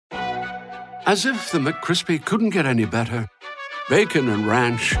As if the McCrispy couldn't get any better, Bacon and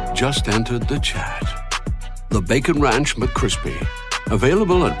Ranch just entered the chat. The Bacon Ranch McCrispy,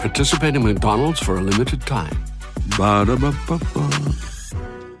 available at participating McDonald's for a limited time. Ba-da-ba-ba-ba.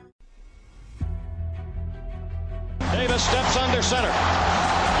 Davis steps under center.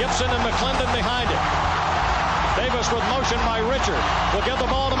 Gibson and McClendon behind him. Davis with motion by Richard. Will give the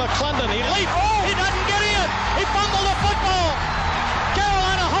ball to McClendon. He leaps. Oh, he doesn't get in. He fumbled the football.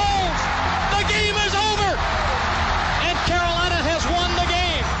 Carolina holds. The game is over. And Carolina has won the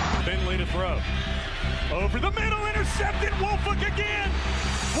game. Finley to throw. Over the middle, intercepted. Wolford again.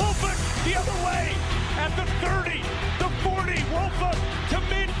 Wolford the other way. At the 30, the 40. Wolford to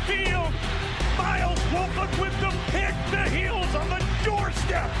midfield. Miles Wolford with the pick. The Heels on the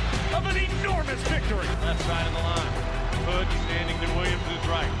doorstep of an enormous victory. Left side of the line. Hood standing to Williams is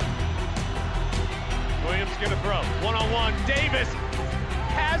right. Williams gonna throw. One-on-one. Davis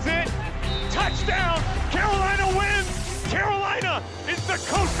has it. Touchdown. Carolina wins. Carolina is the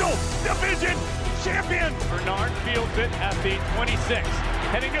Coastal Division champion. Bernard fields it at the 26.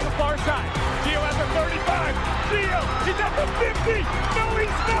 Heading to the far side. Gio at the 35. Gio, he's at the 50. No,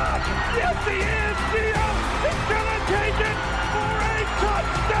 he's not. Yes, he is. Gio is gonna take it for a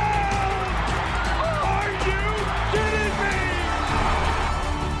touchdown. Are you kidding me?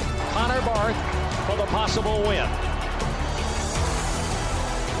 Connor Barth for the possible win.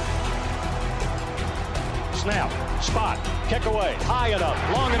 Snap, spot, kick away, high enough,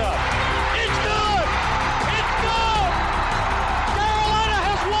 long enough. It's good! It's good! Carolina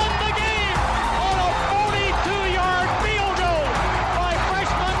has won the game on a 42-yard field goal by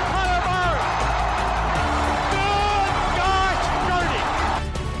freshman Connor Barth. Good gosh, dirty.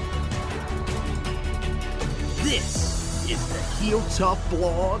 This is the Heel Tough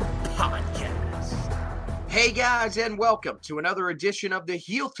Blog Podcast. Hey guys, and welcome to another edition of the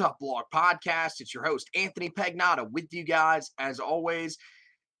Heel Tough Blog Podcast. It's your host, Anthony Pagnotta, with you guys as always.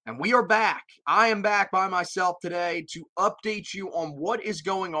 And we are back. I am back by myself today to update you on what is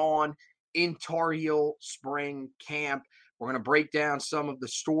going on in Tar Heel Spring Camp. We're going to break down some of the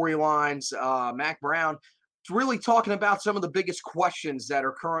storylines. Mack Brown really talking about some of the biggest questions that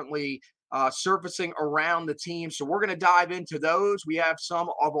are currently surfacing around the team. So we're going to dive into those. We have some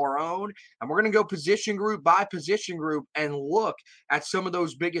of our own, and we're going to go position group by position group and look at some of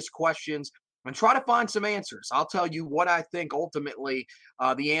those biggest questions and try to find some answers. I'll tell you what I think ultimately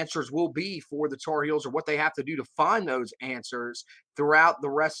the answers will be for the Tar Heels, or what they have to do to find those answers throughout the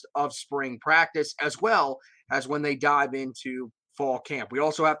rest of spring practice, as well as when they dive into fall camp. We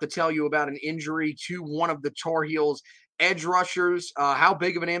also have to tell you about an injury to one of the Tar Heels edge rushers. How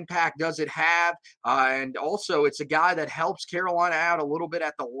big of an impact does it have? And also, it's a guy that helps Carolina out a little bit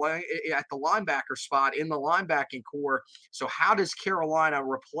at the linebacker spot in the linebacking core. So how does Carolina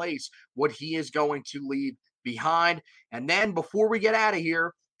replace what he is going to leave behind? And then before we get out of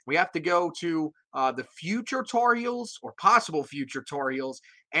here, we have to go to the future Tar Heels, or possible future Tar Heels,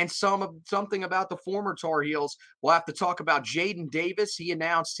 and something about the former Tar Heels. We'll have to talk about Jaden Davis. He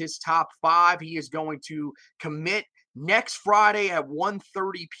announced his top 5. He is going to commit next Friday at 1:30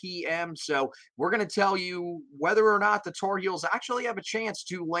 p.m. So we're going to tell you whether or not the Tar Heels actually have a chance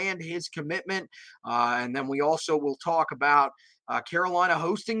to land his commitment. And then we also will talk about Carolina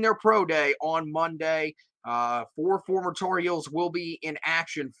hosting their pro day on Monday. 4 former Tar Heels will be in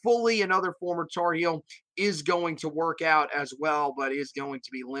action fully. Another former Tar Heel is going to work out as well, but is going to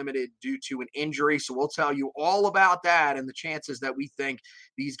be limited due to an injury. So we'll tell you all about that and the chances that we think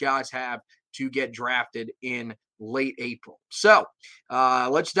these guys have to get drafted in late April. So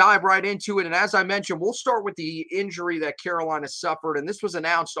let's dive right into it. And as I mentioned, we'll start with the injury that Carolina suffered. And this was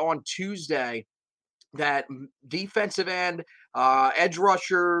announced on Tuesday, that defensive end, edge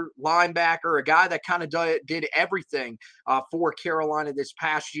rusher, linebacker, a guy that kind of did everything for Carolina this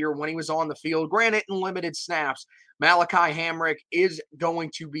past year when he was on the field, granted in limited snaps. Malachi Hamrick is going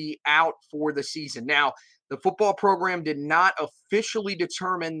to be out for the season. Now, the football program did not officially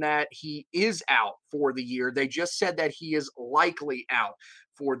determine that he is out for the year. They just said that he is likely out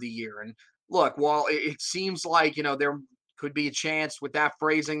for the year. And look, while it seems like, there could be a chance with that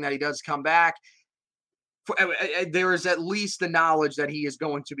phrasing that he does come back, there is at least the knowledge that he is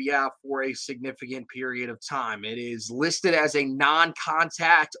going to be out for a significant period of time. It is listed as a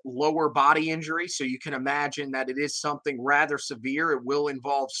non-contact lower body injury, so you can imagine that it is something rather severe. It will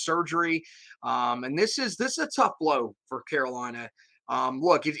involve surgery, and this is a tough blow for Carolina.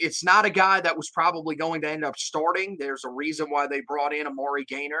 Look, it's not a guy that was probably going to end up starting. There's a reason why they brought in Amari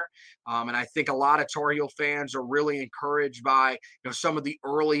Gaynor, and I think a lot of Tar Heel fans are really encouraged by some of the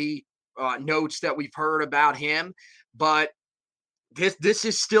early notes that we've heard about him. But this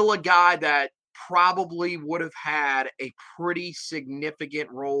is still a guy that probably would have had a pretty significant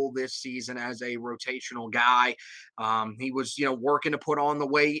role this season as a rotational guy. He was, working to put on the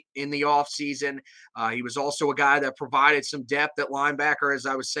weight in the offseason. He was also a guy that provided some depth at linebacker, as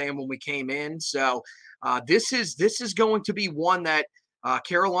I was saying when we came in. So this is going to be one that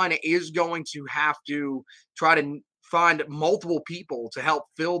Carolina is going to have to try to find multiple people to help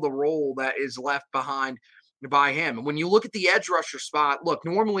fill the role that is left behind by him. And when you look at the edge rusher spot, look,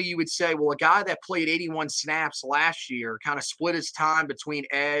 normally you would say, well, a guy that played 81 snaps last year kind of split his time between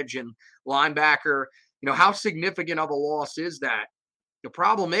edge and linebacker. How significant of a loss is that? The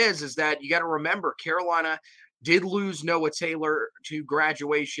problem is that you got to remember Carolina did lose Noah Taylor to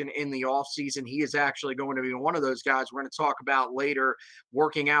graduation in the offseason. He is actually going to be one of those guys we're going to talk about later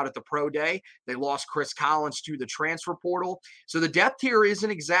working out at the pro day. They lost Chris Collins to the transfer portal. So the depth here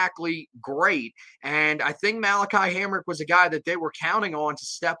isn't exactly great. And I think Malachi Hamrick was a guy that they were counting on to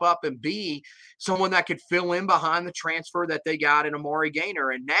step up and be someone that could fill in behind the transfer that they got in Amari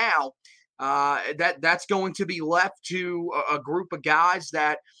Gaynor. And now that's going to be left to a group of guys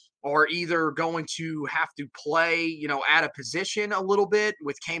that are either going to have to play, at a position a little bit,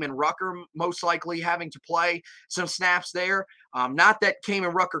 with Kaimon Rucker most likely having to play some snaps there. Not that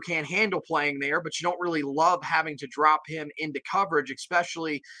Kaimon Rucker can't handle playing there, but you don't really love having to drop him into coverage,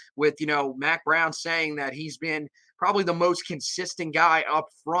 especially with, Mack Brown saying that he's been probably the most consistent guy up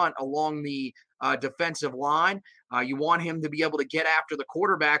front along the defensive line. You want him to be able to get after the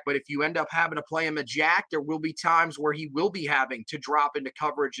quarterback, but if you end up having to play him a jack, there will be times where he will be having to drop into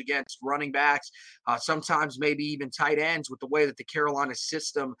coverage against running backs, sometimes maybe even tight ends, with the way that the Carolina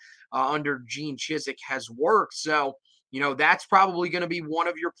system under Gene Chizik has worked. So, that's probably going to be one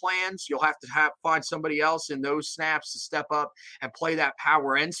of your plans. You'll have to find somebody else in those snaps to step up and play that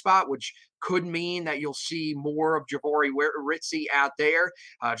power end spot, which could mean that you'll see more of Jahvaree Ritzie out there.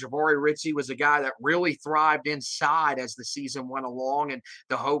 Jahvaree Ritzie was a guy that really thrived inside as the season went along, and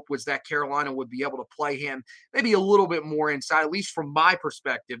the hope was that Carolina would be able to play him maybe a little bit more inside. At least from my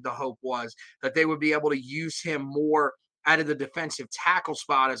perspective, the hope was that they would be able to use him more out of the defensive tackle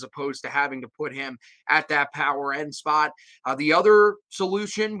spot as opposed to having to put him at that power end spot. The other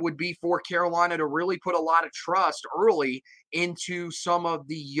solution would be for Carolina to really put a lot of trust early into some of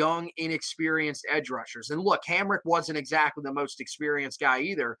the young, inexperienced edge rushers. And look, Hamrick wasn't exactly the most experienced guy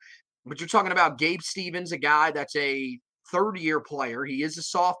either, but you're talking about Gabe Stevens, a guy that's a third-year player. He is a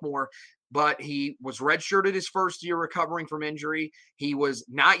sophomore, but he was redshirted his first year recovering from injury. He was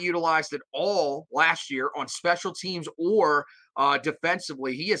not utilized at all last year on special teams or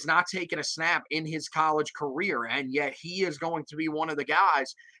defensively. He has not taken a snap in his college career, and yet he is going to be one of the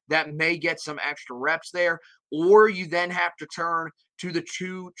guys that may get some extra reps there. Or you then have to turn to the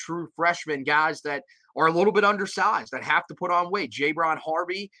two true freshmen guys that are a little bit undersized, that have to put on weight. Jabron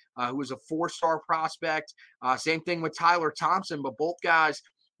Harvey, who is a four-star prospect. Same thing with Tyler Thompson, but both guys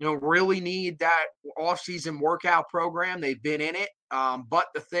really need that off-season workout program. They've been in it. But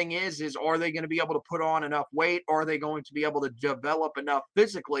the thing is are they going to be able to put on enough weight? Are they going to be able to develop enough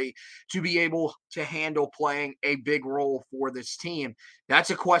physically to be able to handle playing a big role for this team?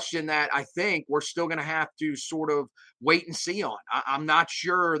 That's a question that I think we're still going to have to sort of wait and see on. I'm not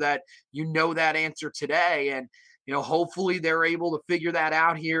sure that that answer today. And, hopefully they're able to figure that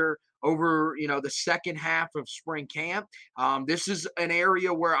out here over, the second half of spring camp. This is an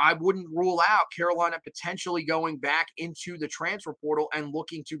area where I wouldn't rule out Carolina potentially going back into the transfer portal and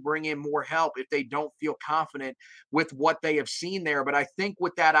looking to bring in more help if they don't feel confident with what they have seen there. But I think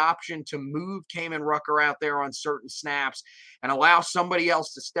with that option to move Kaimon Rucker out there on certain snaps and allow somebody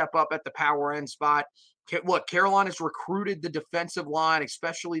else to step up at the power end spot, look, Carolina's recruited the defensive line,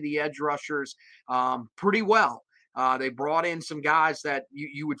 especially the edge rushers, pretty well. They brought in some guys that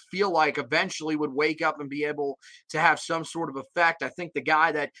you would feel like eventually would wake up and be able to have some sort of effect. I think the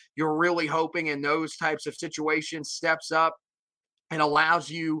guy that you're really hoping in those types of situations steps up and allows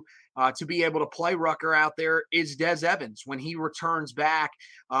you to be able to play Rucker out there is Des Evans when he returns back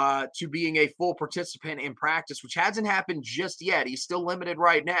to being a full participant in practice, which hasn't happened just yet. He's still limited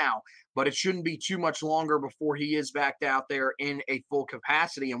right now, but it shouldn't be too much longer before he is back out there in a full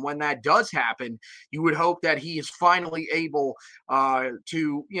capacity. And when that does happen, you would hope that he is finally able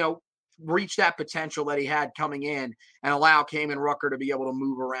to, reach that potential that he had coming in and allow Kaimon Rucker to be able to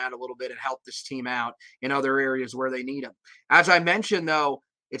move around a little bit and help this team out in other areas where they need him. As I mentioned, though,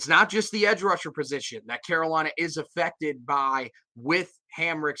 it's not just the edge rusher position that Carolina is affected by with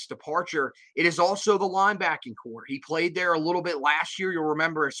Hamrick's departure. It is also the linebacking core. He played there a little bit last year. You'll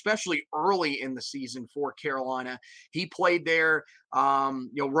remember, especially early in the season for Carolina, he played there,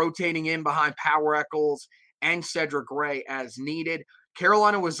 rotating in behind Power Echols and Cedric Gray as needed.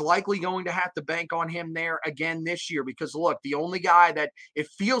 Carolina was likely going to have to bank on him there again this year because, look, the only guy that it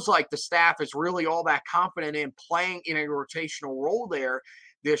feels like the staff is really all that confident in playing in a rotational role there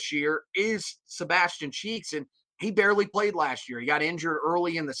this year is Sebastian Cheeks. And he barely played last year. He got injured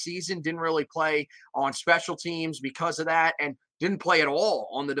early in the season, didn't really play on special teams because of that, and didn't play at all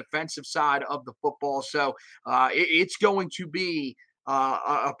on the defensive side of the football. So it's going to be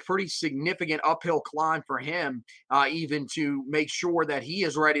a pretty significant uphill climb for him, even to make sure that he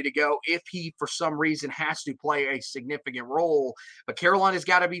is ready to go if he, for some reason, has to play a significant role. But Carolina's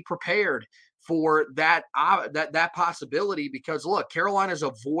got to be prepared for that possibility because, look, Carolina's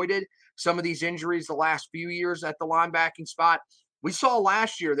avoided some of these injuries the last few years at the linebacking spot. We saw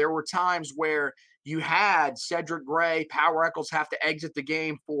last year there were times where you had Cedric Gray, Power Echols have to exit the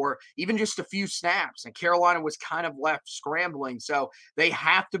game for even just a few snaps, and Carolina was kind of left scrambling. So they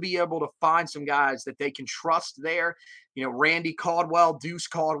have to be able to find some guys that they can trust there. You know, Randy Caldwell, Deuce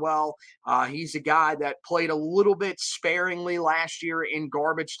Caldwell, he's a guy that played a little bit sparingly last year in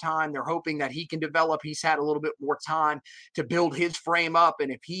garbage time. They're hoping that he can develop. He's had a little bit more time to build his frame up,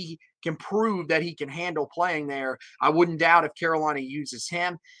 and if he can prove that he can handle playing there, I wouldn't doubt if Carolina uses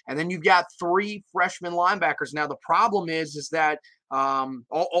him. And then you've got 3 freshman linebackers. Now, the problem is that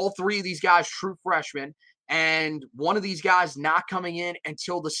all 3 of these guys, true freshmen, and one of these guys not coming in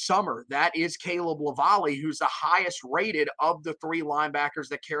until the summer. That is Caleb Lavalley, who's the highest rated of the 3 linebackers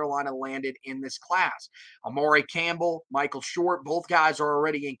that Carolina landed in this class. Amari Campbell, Michael Short, both guys are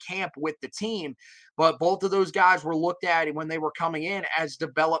already in camp with the team, but both of those guys were looked at when they were coming in as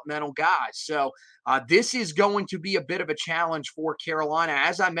developmental guys. So this is going to be a bit of a challenge for Carolina.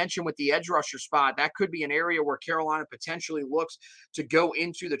 As I mentioned with the edge rusher spot, that could be an area where Carolina potentially looks to go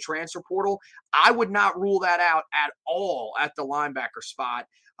into the transfer portal. I would not rule that out at all at the linebacker spot,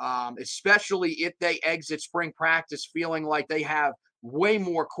 especially if they exit spring practice feeling like they have way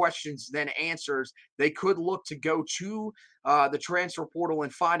more questions than answers. They could look to go to the transfer portal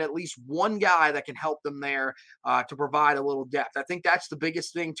and find at least one guy that can help them there to provide a little depth. I think that's the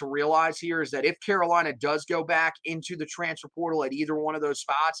biggest thing to realize here is that if Carolina does go back into the transfer portal at either one of those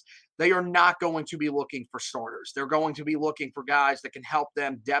spots, they are not going to be looking for starters. They're going to be looking for guys that can help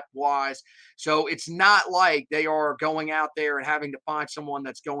them depth-wise. So it's not like they are going out there and having to find someone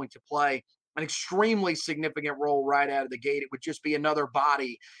that's going to play an extremely significant role right out of the gate. It would just be another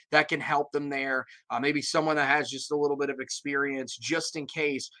body that can help them there. Maybe someone that has just a little bit of experience just in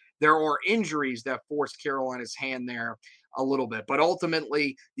case there are injuries that force Carolina's hand there a little bit. But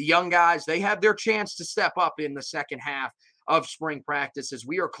ultimately, the young guys, they have their chance to step up in the second half of spring practice as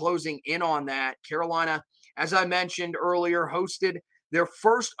we are closing in on that. Carolina, as I mentioned earlier, hosted their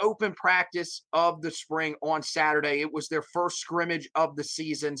first open practice of the spring on Saturday. It was their first scrimmage of the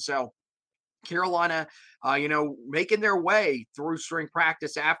season. So Carolina, making their way through spring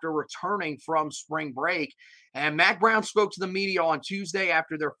practice after returning from spring break. And Mack Brown spoke to the media on Tuesday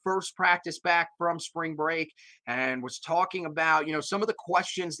after their first practice back from spring break and was talking about, some of the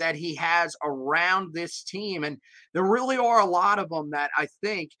questions that he has around this team. And there really are a lot of them that I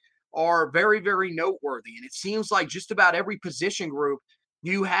think are very, very noteworthy. And it seems like just about every position group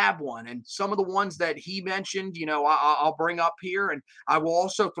you have one. And some of the ones that he mentioned, I'll bring up here. And I will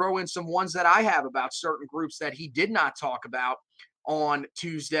also throw in some ones that I have about certain groups that he did not talk about on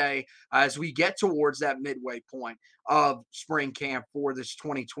Tuesday as we get towards that midway point of spring camp for this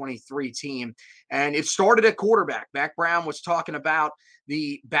 2023 team. And it started at quarterback. Mack Brown was talking about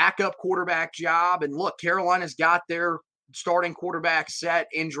the backup quarterback job. And look, Carolina's got their starting quarterback set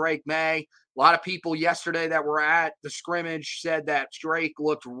in Drake Maye. A lot of people yesterday that were at the scrimmage said that Drake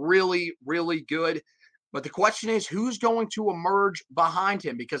looked really, really good. But the question is, who's going to emerge behind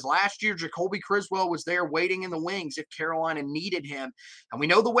him? Because last year, Jacoby Criswell was there waiting in the wings if Carolina needed him. And we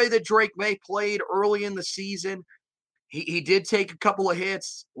know the way that Drake Maye played early in the season. He did take a couple of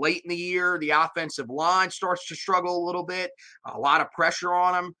hits late in the year. The offensive line starts to struggle a little bit. A lot of pressure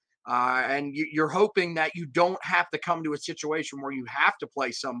on him. And you're hoping that you don't have to come to a situation where you have to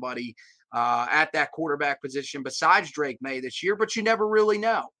play somebody at that quarterback position besides Drake Maye this year, but you never really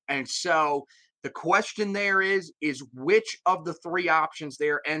know. And so the question there is which of the 3 options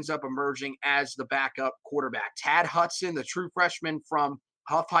there ends up emerging as the backup quarterback. Tad Hudson, the true freshman from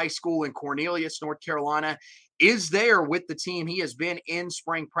Huff High School in Cornelius, North Carolina, is there with the team. He has been in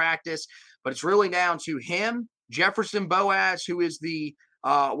spring practice, but it's really down to him, Jefferson Boaz, who is the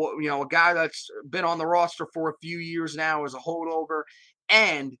a guy that's been on the roster for a few years now as a holdover,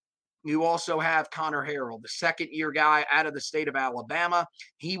 and you also have Connor Harrell, the second-year guy out of the state of Alabama.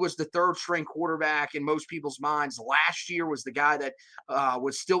 He was the third-string quarterback in most people's minds. Last year was the guy that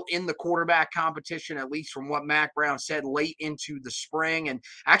was still in the quarterback competition, at least from what Mack Brown said, late into the spring, and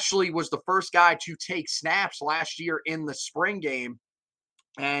actually was the first guy to take snaps last year in the spring game.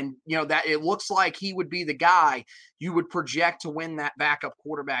 And, that it looks like he would be the guy you would project to win that backup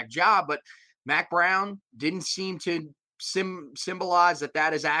quarterback job. But Mack Brown didn't seem to symbolize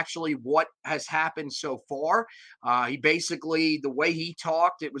that is actually what has happened so far. He basically, the way he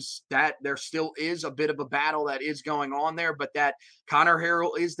talked, it was that there still is a bit of a battle that is going on there, but that Connor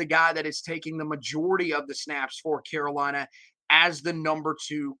Harrell is the guy that is taking the majority of the snaps for Carolina as the number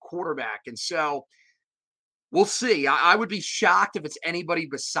 2 quarterback. And so we'll see. I would be shocked if it's anybody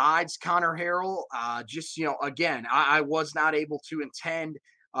besides Connor Harrell. Again, I was not able to attend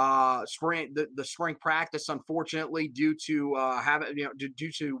the spring practice, unfortunately, due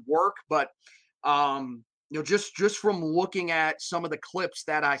to work. But just from looking at some of the clips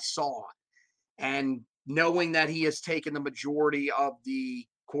that I saw and knowing that he has taken the majority of the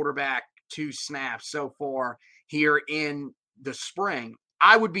quarterback 2 snaps so far here in the spring,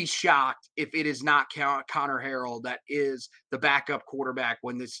 I would be shocked if it is not Connor Harrell that is the backup quarterback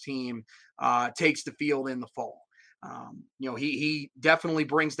when this team takes the field in the fall. He definitely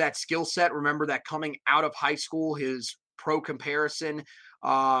brings that skill set. Remember that coming out of high school, his pro comparison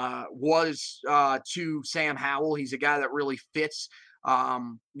was to Sam Howell. He's a guy that really fits,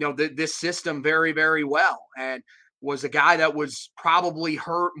 this system very, very well, and was a guy that was probably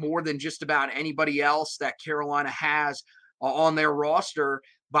hurt more than just about anybody else that Carolina has on their roster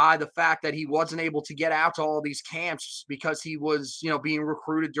by the fact that he wasn't able to get out to all these camps because he was, being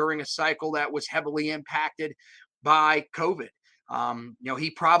recruited during a cycle that was heavily impacted by COVID. He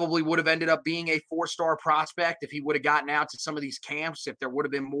probably would have ended up being a 4-star prospect if he would have gotten out to some of these camps, if there would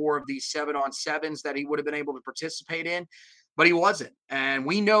have been more of these 7-on-7s that he would have been able to participate in, but he wasn't. And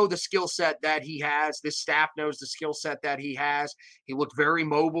we know the skill set that he has. This staff knows the skill set that he has. He looked very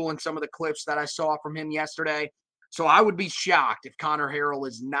mobile in some of the clips that I saw from him yesterday. So I would be shocked if Connor Harrell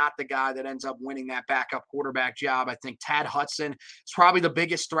is not the guy that ends up winning that backup quarterback job. I think Tad Hudson is probably the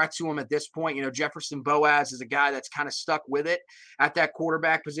biggest threat to him at this point. Jefferson Boaz is a guy that's kind of stuck with it at that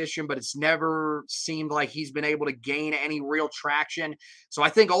quarterback position, but it's never seemed like he's been able to gain any real traction. So I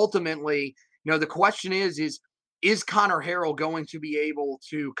think ultimately, the question is Connor Harrell going to be able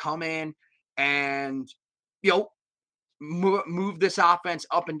to come in and, move this offense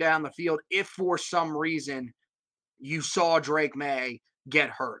up and down the field if for some reason you saw Drake Maye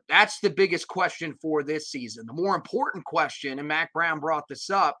get hurt? That's the biggest question for this season. The more important question, and Mack Brown brought this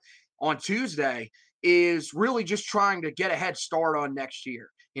up on Tuesday, is really just trying to get a head start on next year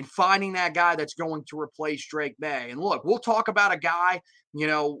in finding that guy that's going to replace Drake Maye. And look, we'll talk about a guy,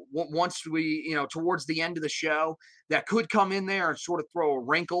 once we, towards the end of the show, that could come in there and sort of throw a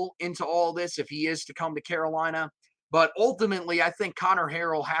wrinkle into all this if he is to come to Carolina. But ultimately, I think Connor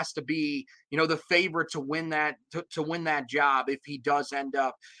Harrell has to be, the favorite to win that job if he does end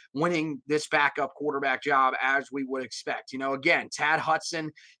up winning this backup quarterback job, as we would expect. Again, Tad Hudson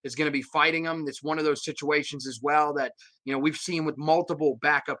is going to be fighting him. It's one of those situations as well that, we've seen with multiple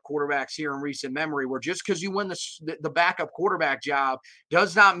backup quarterbacks here in recent memory, where just because you win the backup quarterback job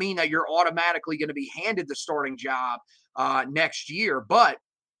does not mean that you're automatically going to be handed the starting job next year. But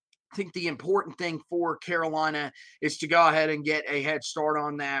I think the important thing for Carolina is to go ahead and get a head start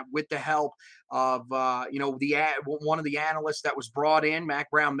on that with the help of, one of the analysts that was brought in. Mack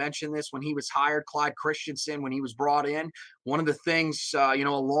Brown mentioned this when he was hired, Clyde Christensen, when he was brought in. One of the things,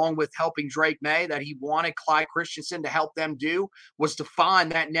 along with helping Drake Maye, that he wanted Clyde Christensen to help them do was to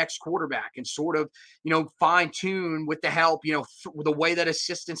find that next quarterback and sort of, fine tune with the help, the way that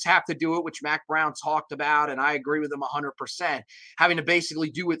assistants have to do it, which Mack Brown talked about. And I agree with him 100%, having to basically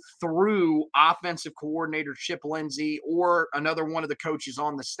do it through offensive coordinator Chip Lindsey or another one of the coaches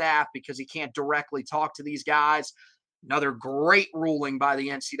on the staff, because he can't directly talk to these guys. Another great ruling by the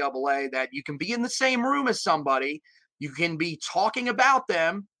NCAA that you can be in the same room as somebody, you can be talking about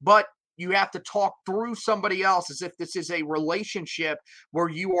them, but you have to talk through somebody else as if this is a relationship where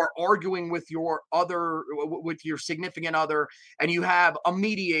you are arguing with your significant other, and you have a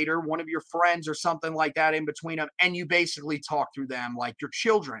mediator, one of your friends or something like that in between them, and you basically talk through them like your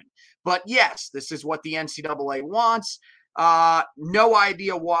children. But yes, this is what the NCAA wants. No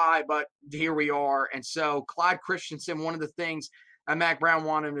idea why, but here we are. And so Clyde Christensen, one of the things that Mack Brown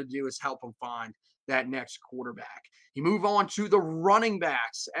wanted him to do is help him find that next quarterback. You move on to the running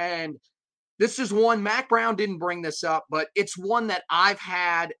backs, and this is one, Mack Brown didn't bring this up, but it's one that I've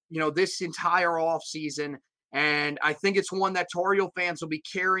had, this entire offseason And I think it's one that Tar Heel fans will be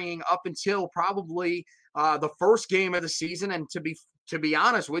carrying up until probably the first game of the season. And to be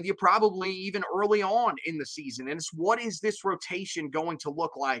honest with you, probably even early on in the season. And it's what is this rotation going to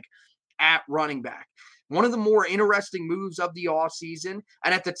look like at running back? One of the more interesting moves of the offseason.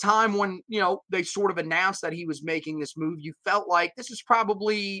 And at the time when, they sort of announced that he was making this move, you felt like this is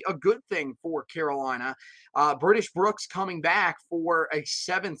probably a good thing for Carolina. British Brooks coming back for a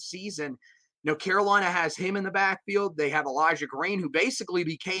 7th season. Carolina has him in the backfield. They have Elijah Green, who basically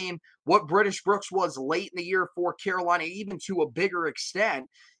became what British Brooks was late in the year for Carolina, even to a bigger extent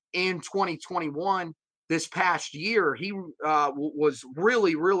in 2021. This past year, he was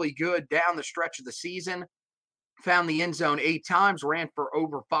really, really good down the stretch of the season, found the end zone 8 times, ran for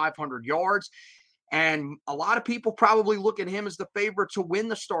over 500 yards. And a lot of people probably look at him as the favorite to win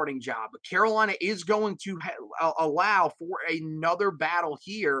the starting job. But Carolina is going to allow for another battle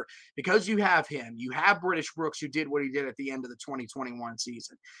here because you have him. You have British Brooks, who did what he did at the end of the 2021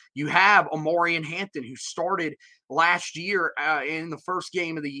 season. You have Omarion Hampton, who started last year in the first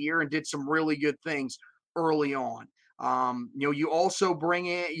game of the year and did some really good things early on. You also bring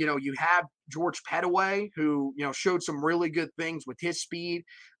in, you have George Pettaway, who, showed some really good things with his speed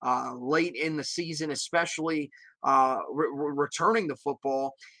late in the season, especially returning the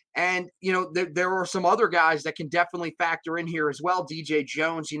football. And, there are some other guys that can definitely factor in here as well. DJ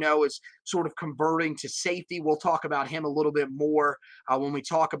Jones, is sort of converting to safety. We'll talk about him a little bit more when we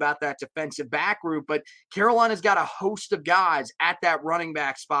talk about that defensive back group. But Carolina's got a host of guys at that running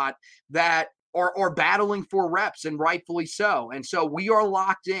back spot that are battling for reps, and rightfully so. And so we are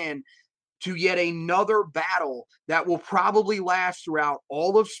locked in to yet another battle that will probably last throughout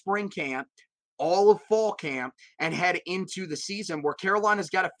all of spring camp, all of fall camp, and head into the season, where Carolina's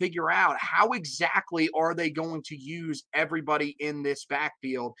got to figure out how exactly are they going to use everybody in this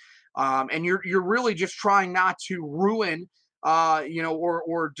backfield. And you're really just trying not to ruin,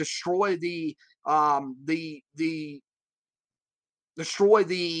 or destroy the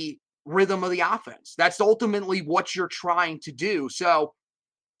rhythm of the offense. That's ultimately what you're trying to do. So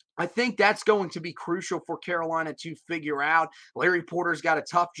I think that's going to be crucial for Carolina to figure out. Larry Porter's got a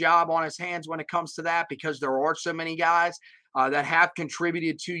tough job on his hands when it comes to that, because there are so many guys that have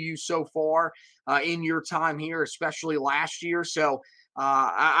contributed to you so far in your time here, especially last year. So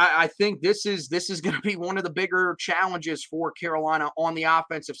I think this is going to be one of the bigger challenges for Carolina on the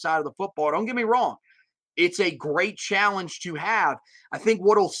offensive side of the football. Don't get me wrong. It's a great challenge to have. I think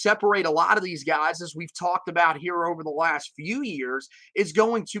what will separate a lot of these guys, as we've talked about here over the last few years, is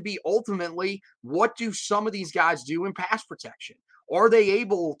going to be ultimately, what do some of these guys do in pass protection? Are they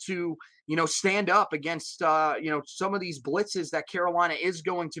able to, stand up against, some of these blitzes that Carolina is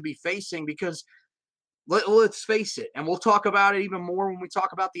going to be facing? Because let's face it, and we'll talk about it even more when we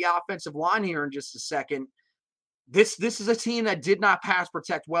talk about the offensive line here in just a second. This is a team that did not pass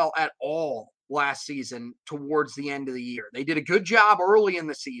protect well at all last season towards the end of the year. They did a good job early in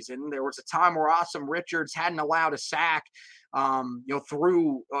the season. There was a time where Awesome Richards hadn't allowed a sack,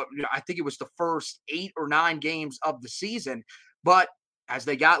 through, I think it was the first 8 or 9 games of the season. But as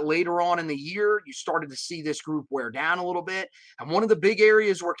they got later on in the year, you started to see this group wear down a little bit. And one of the big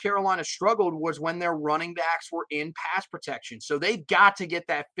areas where Carolina struggled was when their running backs were in pass protection. So they've got to get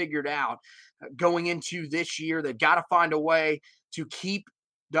that figured out going into this year. They've got to find a way to keep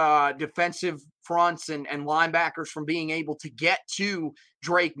defensive fronts and linebackers from being able to get to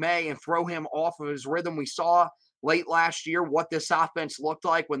Drake May and throw him off of his rhythm. We saw late last year what this offense looked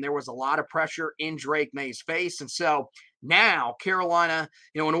like when there was a lot of pressure in Drake May's face. And so now Carolina,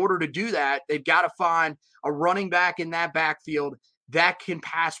 in order to do that, they've got to find a running back in that backfield that can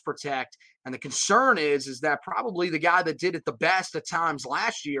pass protect. And the concern is that probably the guy that did it the best at times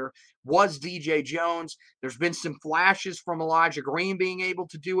last year was DJ Jones. There's been some flashes from Elijah Green being able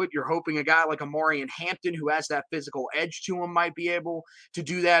to do it. You're hoping a guy like Omarion Hampton, who has that physical edge to him, might be able to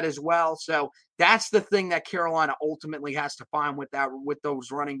do that as well. So that's the thing that Carolina ultimately has to find with those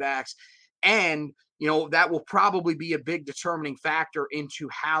running backs. And, that will probably be a big determining factor into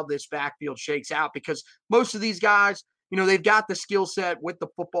how this backfield shakes out, because most of these guys, they've got the skill set with the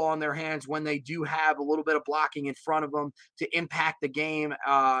football in their hands when they do have a little bit of blocking in front of them to impact the game,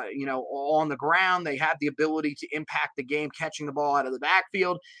 on the ground. They have the ability to impact the game catching the ball out of the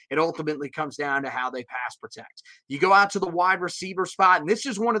backfield. It ultimately comes down to how they pass protect. You go out to the wide receiver spot, and this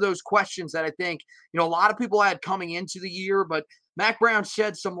is one of those questions that I think, a lot of people had coming into the year, but Mack Brown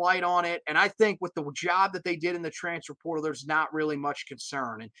shed some light on it. And I think with the job that they did in the transfer portal, there's not really much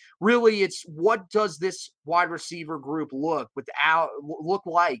concern. And really, it's what does this wide receiver group look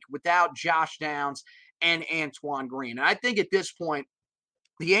like without Josh Downs and Antoine Green? And I think at this point,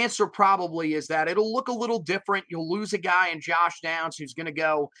 The answer probably is that it'll look a little different. You'll lose a guy in Josh Downs who's going to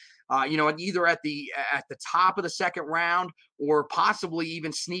go, either at the top of the second round or possibly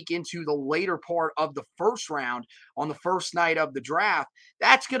even sneak into the later part of the first round on the first night of the draft.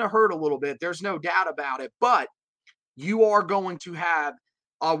 That's going to hurt a little bit. There's no doubt about it. But you are going to have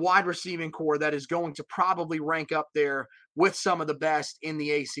a wide receiving core that is going to probably rank up there with some of the best in the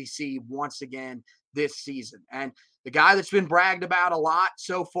ACC once again this season. And the guy that's been bragged about a lot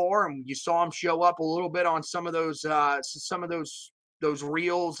so far, and you saw him show up a little bit on some of those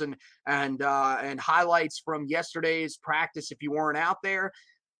reels and highlights from yesterday's practice if you weren't out there,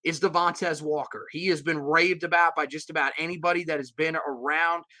 is Devontae Walker. He has been raved about by just about anybody that has been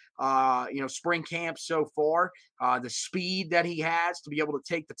around, spring camp so far. The speed that he has to be able to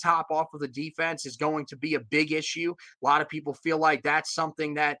take the top off of the defense is going to be a big issue. A lot of people feel like that's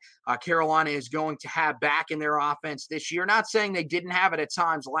something that Carolina is going to have back in their offense this year. Not saying they didn't have it at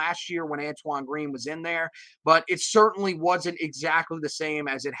times last year when Antoine Green was in there, but it certainly wasn't exactly the same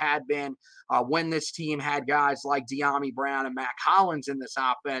as it had been when this team had guys like De'Ami Brown and Mack Hollins in this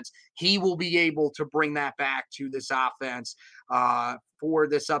offense. He will be able to bring that back to this offense for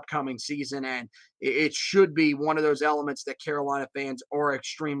this upcoming season, and it should be one of those elements that Carolina fans are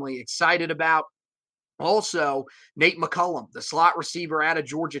extremely excited about. Also, Nate McCollum, the slot receiver out of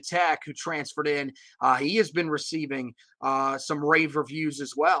Georgia Tech who transferred in, he has been receiving some rave reviews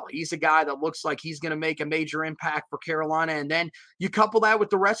as well. He's a guy that looks like he's going to make a major impact for Carolina. And then you couple that with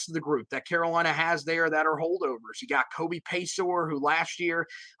the rest of the group that Carolina has there that are holdovers. You got Kobe Paysour, who last year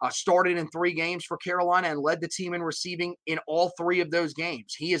started in 3 games for Carolina and led the team in receiving in all 3 of those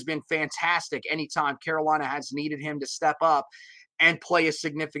games. He has been fantastic anytime Carolina has needed him to step up and play a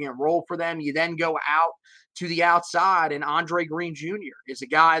significant role for them. You then go out to the outside, and Andre Green Jr. is a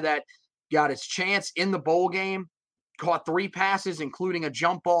guy that got his chance in the bowl game, caught 3 passes, including a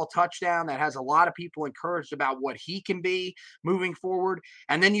jump ball touchdown that has a lot of people encouraged about what he can be moving forward.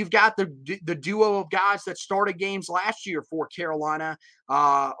 And then you've got the duo of guys that started games last year for Carolina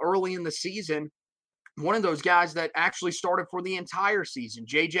early in the season. One of those guys that actually started for the entire season,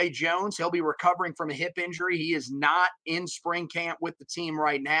 J.J. Jones. He'll be recovering from a hip injury. He is not in spring camp with the team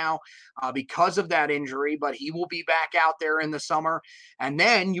right now because of that injury, but he will be back out there in the summer. And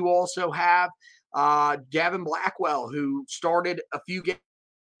then you also have Gavin Blackwell, who started a few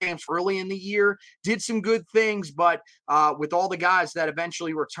games early in the year, did some good things, but with all the guys that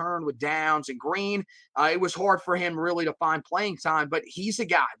eventually returned with Downs and Green, it was hard for him really to find playing time, but he's a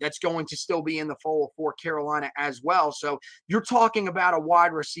guy that's going to still be in the fold for Carolina as well. So you're talking about a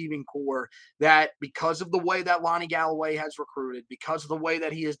wide receiving core that, because of the way that Lonnie Galloway has recruited, because of the way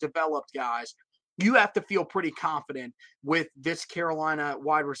that he has developed guys, you have to feel pretty confident with this Carolina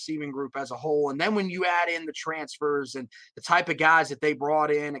wide receiving group as a whole. And then when you add in the transfers and the type of guys that they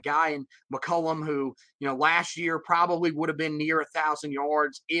brought in, a guy in McCollum who, last year probably would have been near 1,000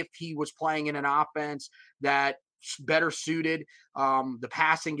 yards if he was playing in an offense that better suited the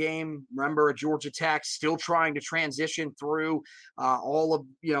passing game. Remember, at Georgia Tech, still trying to transition through all of,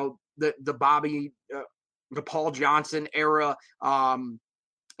 the Paul Johnson era,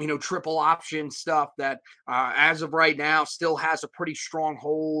 triple option stuff that as of right now still has a pretty strong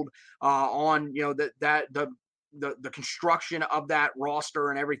hold on, the construction of that roster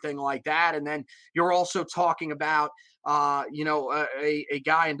and everything like that. And then you're also talking about, a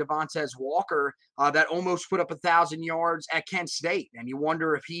guy in Devontae Walker that almost put up 1,000 yards at Kent State. And you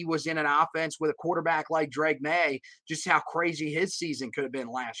wonder if he was in an offense with a quarterback like Drake May, just how crazy his season could have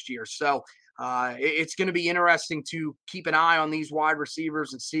been last year. So it's going to be interesting to keep an eye on these wide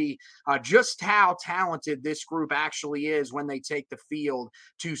receivers and see just how talented this group actually is when they take the field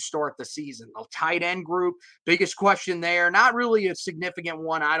to start the season. The tight end group, biggest question there, not really a significant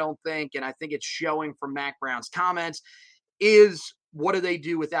one, I don't think, and I think it's showing from Mack Brown's comments, is what do they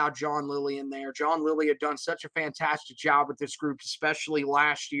do without John Lilly in there? John Lilly had done such a fantastic job with this group, especially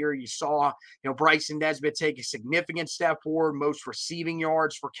last year. You saw, Bryson Nesbitt take a significant step forward, most receiving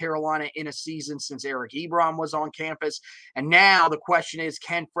yards for Carolina in a season since Eric Ebron was on campus. And now the question is,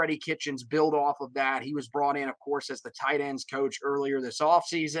 can Freddie Kitchens build off of that? He was brought in, of course, as the tight ends coach earlier this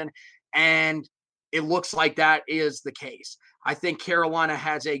offseason, and it looks like that is the case. I think Carolina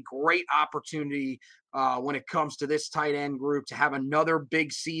has a great opportunity when it comes to this tight end group to have another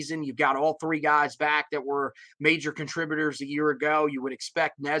big season. You've got all three guys back that were major contributors a year ago. You would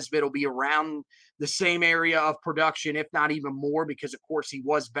expect Nesbitt will be around the same area of production, if not even more, because, of course, he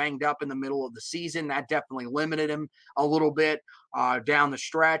was banged up in the middle of the season. That definitely limited him a little bit down the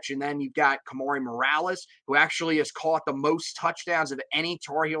stretch. And then you've got Kamari Morales, who actually has caught the most touchdowns of any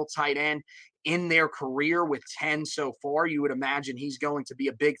Tar Heel tight end in their career with 10 so far. You would imagine he's going to be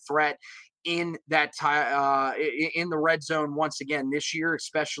a big threat in that in the red zone once again this year,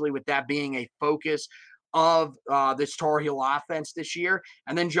 especially with that being a focus of this Tar Heel offense this year.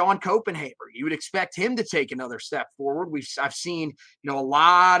 And then John Copenhaver, you would expect him to take another step forward. I've seen, a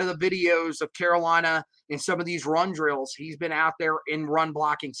lot of the videos of Carolina in some of these run drills. He's been out there in run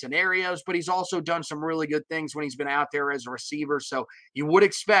blocking scenarios, but he's also done some really good things when he's been out there as a receiver. So you would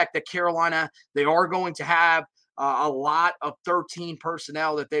expect that Carolina, they are going to have a lot of 13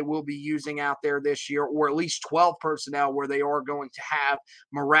 personnel that they will be using out there this year, or at least 12 personnel where they are going to have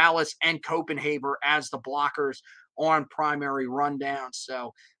Morales and Copenhaver as the blockers on primary rundowns.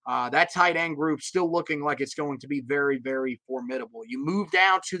 So that tight end group still looking like it's going to be very, very formidable. You move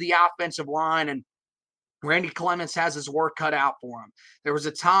down to the offensive line, and Randy Clements has his work cut out for him. There was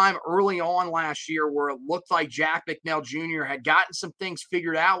a time early on last year where it looked like Jack McNeil Jr. had gotten some things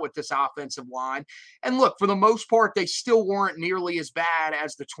figured out with this offensive line. And look, for the most part, they still weren't nearly as bad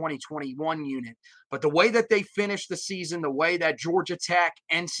as the 2021 unit. But the way that they finished the season, the way that Georgia Tech,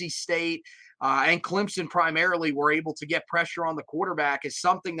 NC State, and Clemson primarily were able to get pressure on the quarterback is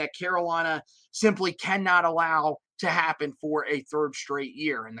something that Carolina simply cannot allow to happen for a third straight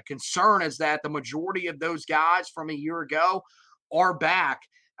year. And the concern is that the majority of those guys from a year ago are back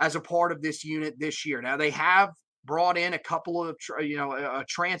as a part of this unit this year. Now, they have brought in a couple of, a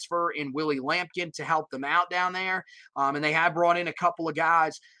transfer in Willie Lampkin to help them out down there. And they have brought in a couple of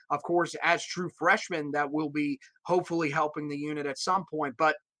guys, of course, as true freshmen that will be hopefully helping the unit at some point.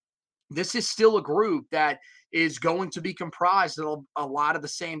 But this is still a group that is going to be comprised of a lot of the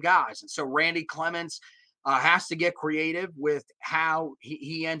same guys. And so Randy Clements has to get creative with how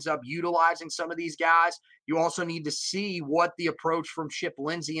he ends up utilizing some of these guys. You also need to see what the approach from Chip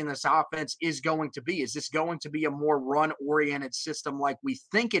Lindsey in this offense is going to be. Is this going to be a more run-oriented system like we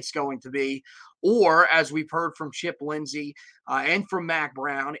think it's going to be? Or, as we've heard from Chip Lindsey and from Mack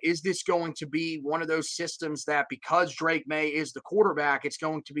Brown, is this going to be one of those systems that because Drake May is the quarterback, it's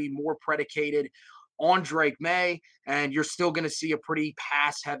going to be more predicated on Drake May, and you're still going to see a pretty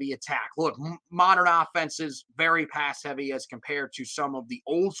pass-heavy attack. Look, modern offenses, very pass-heavy as compared to some of the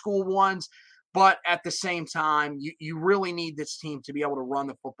old-school ones, but at the same time, you really need this team to be able to run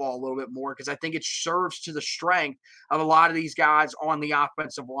the football a little bit more, because I think it serves to the strength of a lot of these guys on the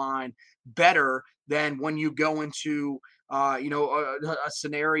offensive line better than when you go into a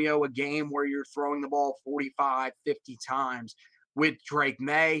scenario, a game where you're throwing the ball 45, 50 times with Drake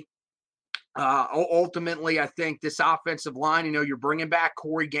May. Ultimately, I think this offensive line, you're bringing back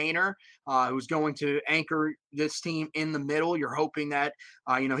Corey Gaynor, who's going to anchor this team in the middle. You're hoping that,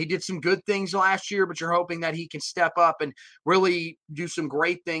 he did some good things last year, but you're hoping that he can step up and really do some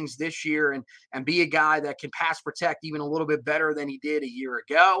great things this year and be a guy that can pass protect even a little bit better than he did a year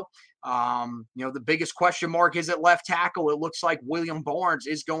ago. The biggest question mark is at left tackle. It looks like William Barnes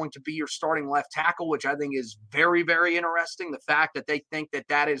is going to be your starting left tackle, which I think is very, very interesting. The fact that they think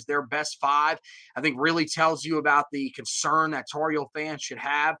that is their best five, I think really tells you about the concern that Tar Heel fans should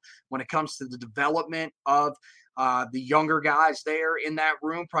have when it comes to the development of the younger guys there in that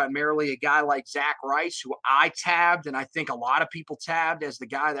room, primarily a guy like Zach Rice, who I tabbed, and I think a lot of people tabbed as the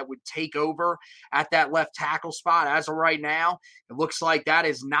guy that would take over at that left tackle spot. As of right now, it looks like that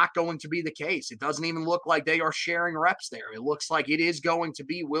is not going to be the case. It doesn't even look like they are sharing reps there. It looks like it is going to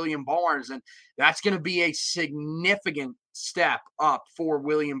be William Barnes, and that's going to be a significant step up for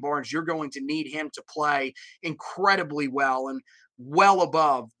William Barnes. You're going to need him to play incredibly well and well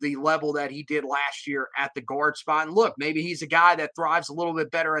above the level that he did last year at the guard spot. And look, maybe he's a guy that thrives a little bit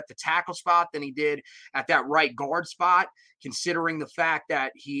better at the tackle spot than he did at that right guard spot, considering the fact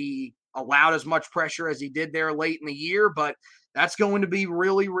that he allowed as much pressure as he did there late in the year. But that's going to be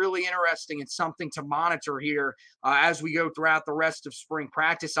really, really interesting and something to monitor here as we go throughout the rest of spring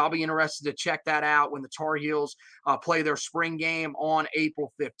practice. I'll be interested to check that out when the Tar Heels play their spring game on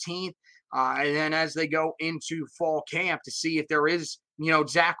April 15th. And then as they go into fall camp to see if there is,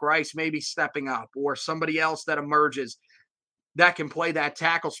 Zach Rice maybe stepping up or somebody else that emerges that can play that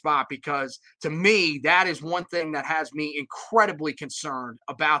tackle spot, because to me, that is one thing that has me incredibly concerned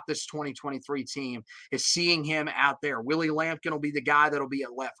about this 2023 team, is seeing him out there. Willie Lampkin will be the guy that'll be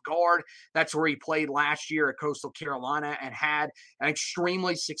at left guard. That's where he played last year at Coastal Carolina and had an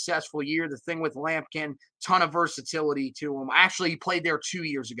extremely successful year. The thing with Lampkin, ton of versatility to him. Actually, he played there 2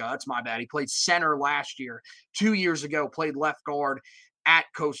 years ago. That's my bad. He played center last year. 2 years ago, played left guard at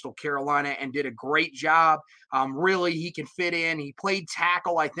Coastal Carolina and did a great job. Really, he can fit in. He played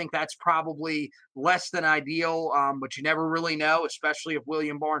tackle. I think that's probably less than ideal, but you never really know, especially if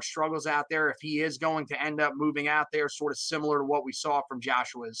William Barnes struggles out there, if he is going to end up moving out there, sort of similar to what we saw from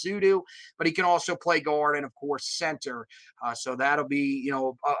Joshua Ezeudu. But he can also play guard and, of course, center. So that'll be,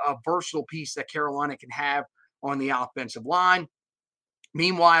 a versatile piece that Carolina can have on the offensive line.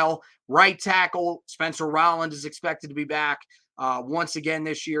 Meanwhile, right tackle, Spencer Rolland is expected to be back once again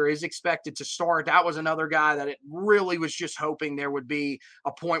this year, is expected to start. That was another guy that it really was just hoping there would be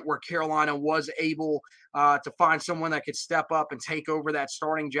a point where Carolina was able to find someone that could step up and take over that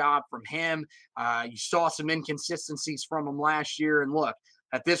starting job from him. You saw some inconsistencies from him last year. And look,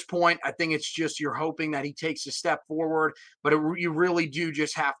 at this point, I think it's just you're hoping that he takes a step forward. But you really do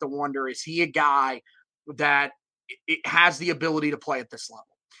just have to wonder, is he a guy that it has the ability to play at this level?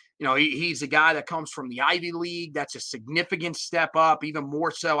 He's a guy that comes from the Ivy League. That's a significant step up, even more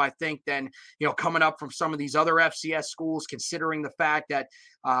so, I think, than, coming up from some of these other FCS schools, considering the fact that,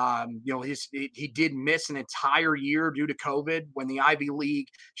 he did miss an entire year due to COVID when the Ivy League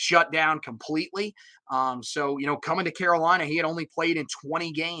shut down completely. So, coming to Carolina, he had only played in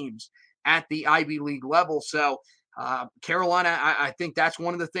 20 games at the Ivy League level. So, Carolina, I think that's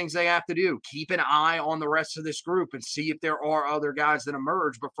one of the things they have to do. Keep an eye on the rest of this group and see if there are other guys that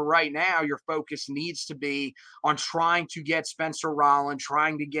emerge. But for right now, your focus needs to be on trying to get Spencer Rolland,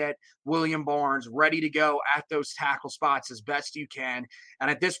 trying to get William Barnes ready to go at those tackle spots as best you can. And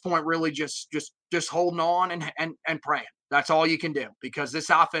at this point, really just holding on and praying. That's all you can do, because this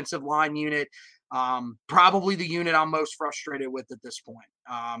offensive line unit, probably the unit I'm most frustrated with at this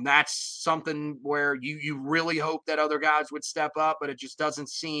point. That's something where you really hope that other guys would step up, but it just doesn't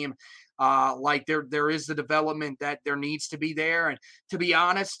seem like there is the development that there needs to be there. And to be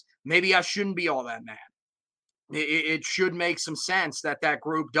honest, maybe I shouldn't be all that mad. It should make some sense that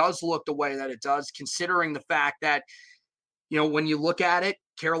group does look the way that it does, considering the fact that, when you look at it,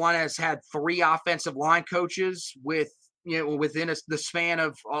 Carolina has had 3 offensive line coaches within the span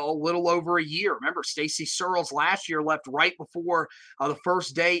of a little over a year. Remember, Stacy Searles last year left right before the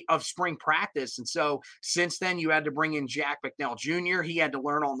first day of spring practice. And so since then, you had to bring in Jack McNeil Jr. He had to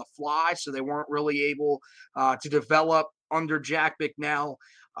learn on the fly, so they weren't really able to develop under Jack McNeil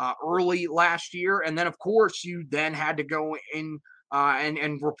early last year. And then, of course, you then had to go in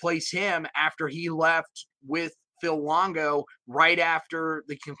and replace him after he left with Phil Longo right after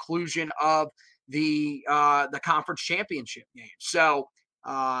the conclusion of the conference championship game. So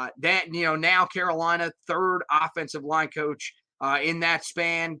now Carolina, 3rd offensive line coach in that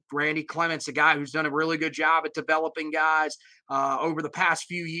span. Randy Clements, a guy who's done a really good job at developing guys over the past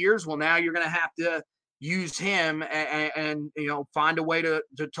few years. Well, now you're going to have to use him and find a way to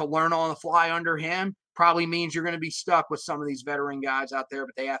learn on the fly under him. Probably means you're going to be stuck with some of these veteran guys out there,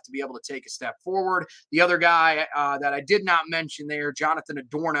 but they have to be able to take a step forward. The other guy that I did not mention there, Jonathan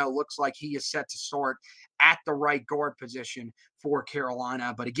Adorno, looks like he is set to start at the right guard position for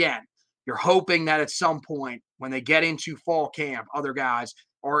Carolina. But again, you're hoping that at some point when they get into fall camp, other guys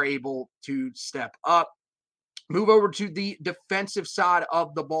are able to step up. Move over to the defensive side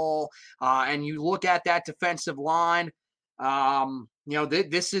of the ball, and you look at that defensive line.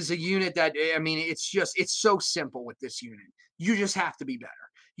 This is a unit that, it's so simple with this unit. You just have to be better.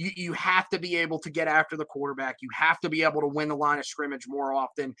 You have to be able to get after the quarterback. You have to be able to win the line of scrimmage more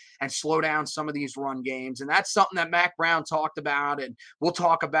often and slow down some of these run games. And that's something that Mack Brown talked about, and we'll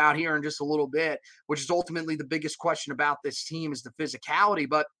talk about here in just a little bit, which is ultimately the biggest question about this team is the physicality.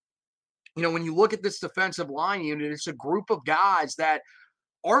 But, when you look at this defensive line unit, it's a group of guys that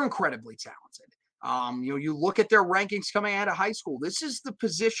are incredibly talented. You look at their rankings coming out of high school. This is the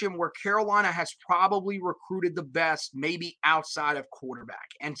position where Carolina has probably recruited the best, maybe outside of quarterback.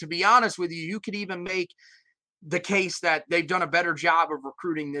 And to be honest with you, you could even make the case that they've done a better job of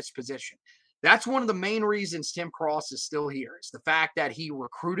recruiting this position. That's one of the main reasons Tim Cross is still here, is the fact that he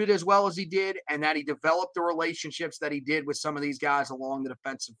recruited as well as he did and that he developed the relationships that he did with some of these guys along the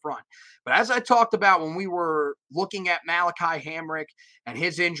defensive front. But as I talked about when we were looking at Malachi Hamrick and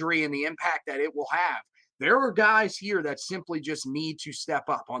his injury and the impact that it will have, there are guys here that simply just need to step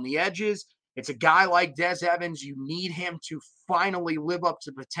up. On the edges, it's a guy like Des Evans. You need him to finally live up to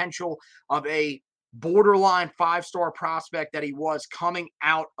the potential of a borderline 5-star prospect that he was coming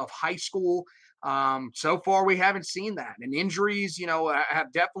out of high school. So far, we haven't seen that. And injuries,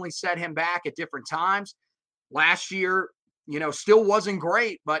 have definitely set him back at different times. Last year, still wasn't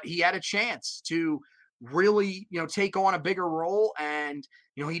great, but he had a chance to really, take on a bigger role. And,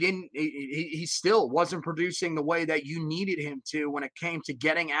 he still wasn't producing the way that you needed him to when it came to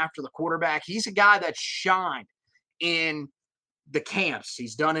getting after the quarterback. He's a guy that shined in the camps.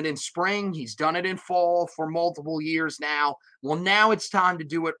 He's done it in spring. He's done it in fall for multiple years now. Well, now it's time to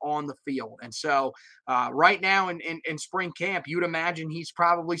do it on the field. And so right now in spring camp, you'd imagine he's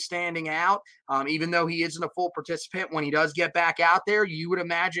probably standing out, even though he isn't a full participant. When he does get back out there, you would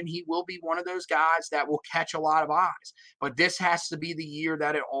imagine he will be one of those guys that will catch a lot of eyes. But this has to be the year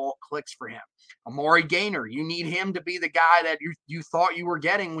that it all clicks for him. Amari Gaynor, you need him to be the guy that you thought you were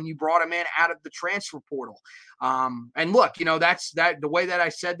getting when you brought him in out of the transfer portal. And look, that's the way that I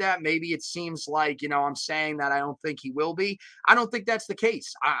said that. Maybe it seems like, I'm saying that I don't think he will be. I don't think that's the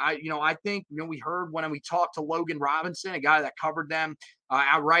case. I think, we heard when we talked to Logan Robinson, a guy that covered them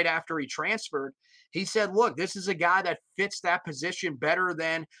right after he transferred. He said, look, this is a guy that fits that position better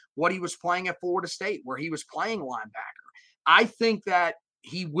than what he was playing at Florida State, where he was playing linebacker. I think that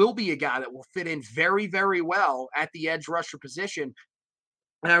he will be a guy that will fit in very, very well at the edge rusher position.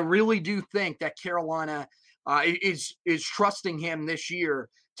 And I really do think that Carolina is trusting him this year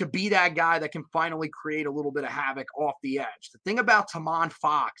to be that guy that can finally create a little bit of havoc off the edge. The thing about Tamon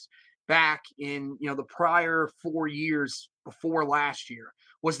Fox back in, the prior 4 years before last year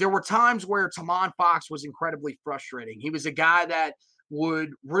was there were times where Tamon Fox was incredibly frustrating. He was a guy that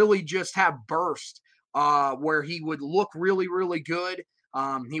would really just have burst where he would look really, really good.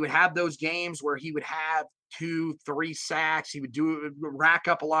 He would have those games where he would have 2-3 sacks. He would rack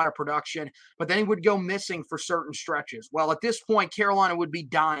up a lot of production, but then he would go missing for certain stretches. Well, at this point, Carolina would be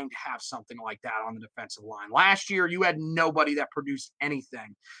dying to have something like that on the defensive line. Last year, you had nobody that produced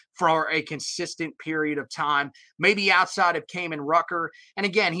anything for a consistent period of time, maybe outside of Kaimon Rucker. And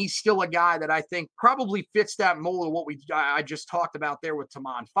again, he's still a guy that I think probably fits that mold of what I just talked about there with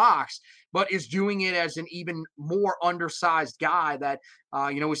Tamon Fox, but is doing it as an even more undersized guy that,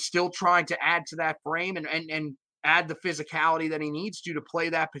 is still trying to add to that frame and add the physicality that he needs to play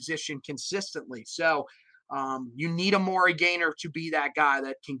that position consistently. So you need Amari Gaynor to be that guy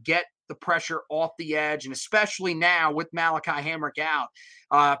that can get the pressure off the edge. And especially now with Malachi Hamrick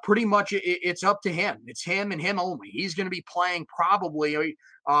out, pretty much it's up to him. It's him and him only. He's going to be playing probably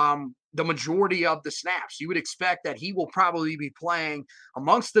the majority of the snaps. You would expect that he will probably be playing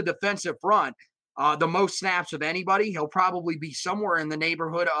amongst the defensive front the most snaps of anybody. He'll probably be somewhere in the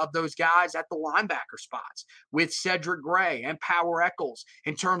neighborhood of those guys at the linebacker spots with Cedric Gray and Power Echols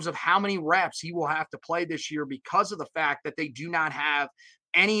in terms of how many reps he will have to play this year because of the fact that they do not have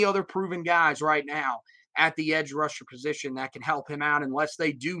any other proven guys right now at the edge rusher position that can help him out unless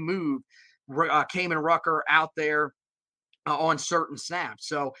they do move Kaimon Rucker out there on certain snaps.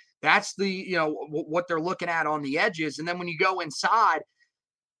 So that's what they're looking at on the edges. And then when you go inside,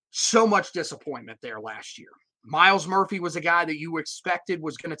 so much disappointment there last year. Myles Murphy was a guy that you expected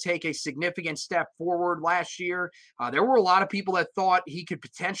was going to take a significant step forward last year. There were a lot of people that thought he could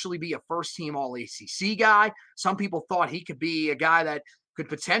potentially be a first-team All-ACC guy. Some people thought he could be a guy that could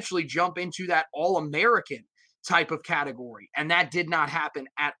potentially jump into that All-American type of category, and that did not happen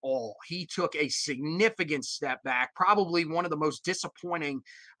at all. He took a significant step back, probably one of the most disappointing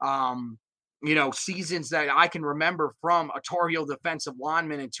seasons that I can remember from a Tar Heel defensive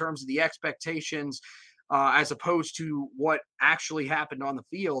lineman in terms of the expectations as opposed to what actually happened on the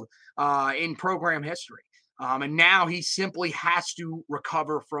field in program history. And now he simply has to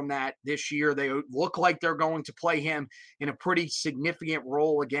recover from that this year. They look like they're going to play him in a pretty significant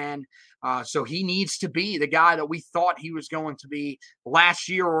role again. So he needs to be the guy that we thought he was going to be last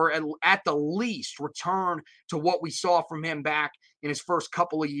year, or at the least return to what we saw from him back in his first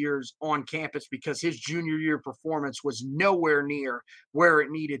couple of years on campus, because his junior year performance was nowhere near where it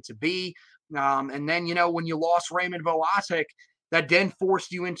needed to be. And then, when you lost Raymond Voatic, that then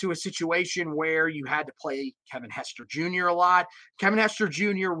forced you into a situation where you had to play Kevin Hester Jr. a lot. Kevin Hester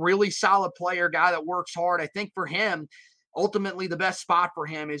Jr., really solid player, guy that works hard. I think for him, ultimately the best spot for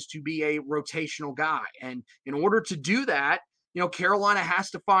him is to be a rotational guy. And in order to do that, Carolina has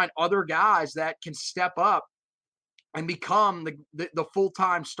to find other guys that can step up and become the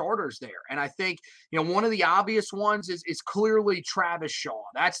full-time starters there. And I think, one of the obvious ones is clearly Travis Shaw.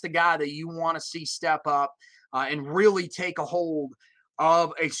 That's the guy that you want to see step up and really take a hold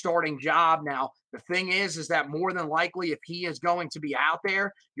of a starting job. Now, The thing is that more than likely, if he is going to be out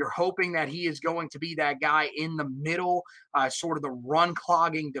there, you're hoping that he is going to be that guy in the middle, sort of the run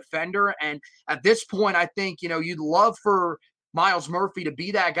clogging defender. And at this point, I think, you'd love for Myles Murphy to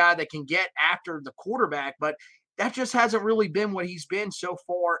be that guy that can get after the quarterback, but that just hasn't really been what he's been so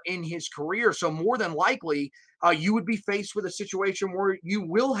far in his career. So more than likely, you would be faced with a situation where you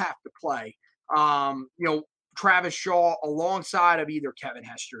will have to play, Travis Shaw alongside of either Kevin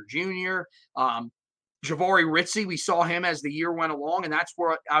Hester Jr., Jahvaree Ritzie. We saw him as the year went along, and that's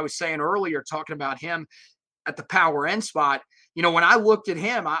where I was saying earlier, talking about him at the power end spot. When I looked at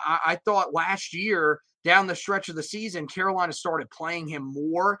him, I thought last year down the stretch of the season, Carolina started playing him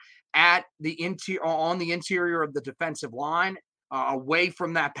more at the on the interior of the defensive line, away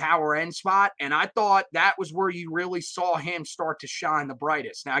from that power end spot. And I thought that was where you really saw him start to shine the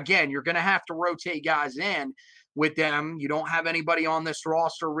brightest. Now, again, you're going to have to rotate guys in with them. You don't have anybody on this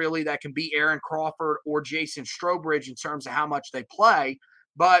roster really that can be Aaron Crawford or Jason Strowbridge in terms of how much they play.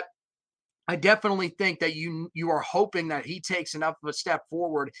 But I definitely think that you are hoping that he takes enough of a step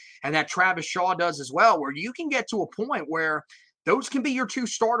forward and that Travis Shaw does as well, where you can get to a point where those can be your two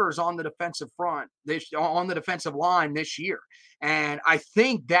starters on the defensive front, on the defensive line this year. And I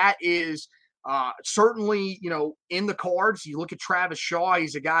think that is certainly, in the cards. You look at Travis Shaw,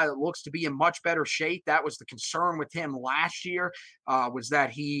 he's a guy that looks to be in much better shape. That was the concern with him last year, was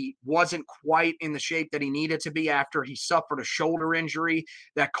that he wasn't quite in the shape that he needed to be after he suffered a shoulder injury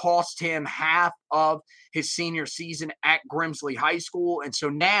that cost him half of his senior season at Grimsley High School. And so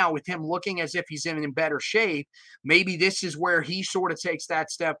now with him looking as if he's in better shape, maybe this is where he sort of takes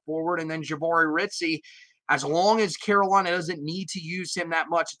that step forward. And then Jahvaree Ritzie, as long as Carolina doesn't need to use him that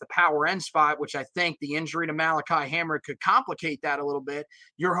much at the power end spot, which I think the injury to Malachi Hamrick could complicate that a little bit,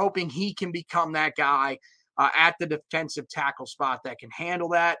 you're hoping he can become that guy at the defensive tackle spot that can handle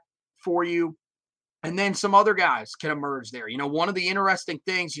that for you. And then some other guys can emerge there. One of the interesting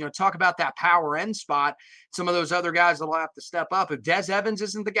things, talk about that power end spot, some of those other guys that will have to step up. If Des Evans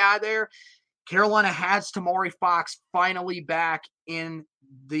isn't the guy there, Carolina has Tamari Fox finally back in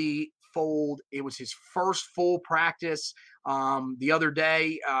the fold. It was his first full practice the other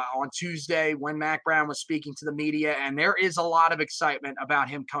day on Tuesday when Mack Brown was speaking to the media, and there is a lot of excitement about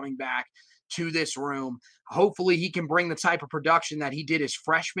him coming back to this room. Hopefully he can bring the type of production that he did his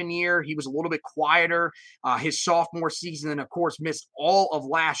freshman year. He was a little bit quieter his sophomore season, and of course missed all of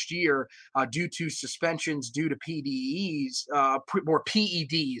last year due to suspensions due to PEDs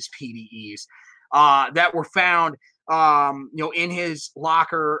that were found in his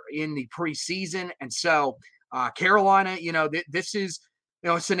locker in the preseason. And so Carolina, this is,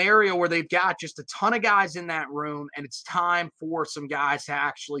 a scenario where they've got just a ton of guys in that room, and it's time for some guys to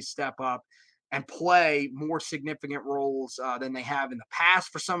actually step up and play more significant roles than they have in the past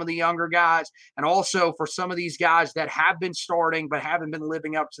for some of the younger guys, and also for some of these guys that have been starting but haven't been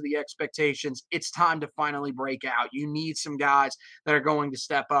living up to the expectations. It's time to finally break out. You need some guys that are going to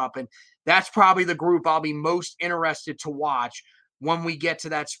step up, and that's probably the group I'll be most interested to watch when we get to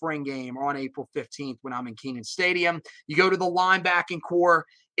that spring game on April 15th when I'm in Kenan Stadium. You go to the linebacking core,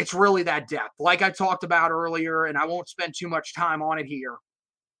 it's really that depth. Like I talked about earlier, and I won't spend too much time on it here,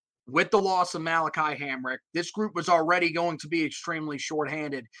 with the loss of Malachi Hamrick, this group was already going to be extremely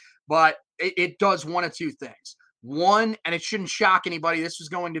shorthanded, but it does one of two things. One, and it shouldn't shock anybody, this was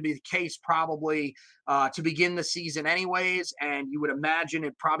going to be the case probably to begin the season anyways, and you would imagine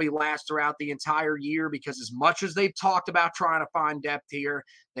it probably lasts throughout the entire year, because as much as they've talked about trying to find depth here,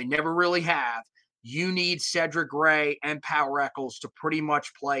 they never really have. You need Cedric Gray and Power Eccles to pretty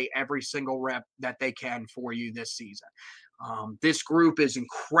much play every single rep that they can for you this season. This group is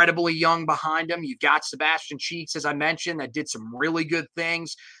incredibly young behind him. You've got Sebastian Cheeks, as I mentioned, that did some really good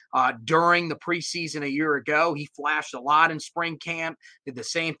things during the preseason a year ago. He flashed a lot in spring camp, did the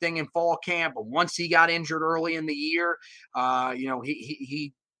same thing in fall camp. But once he got injured early in the year,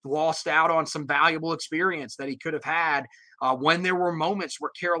 he lost out on some valuable experience that he could have had when there were moments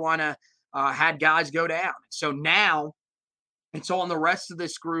where Carolina had guys go down. So now it's on the rest of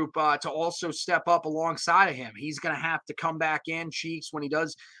this group to also step up alongside of him. He's going to have to come back in, Cheeks, when he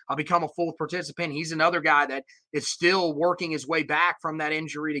does become a full participant. He's another guy that is still working his way back from that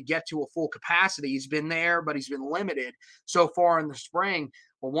injury to get to a full capacity. He's been there, but he's been limited so far in the spring.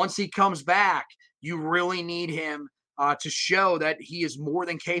 But once he comes back, you really need him to show that he is more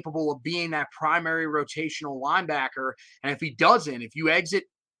than capable of being that primary rotational linebacker. And if he doesn't, if you exit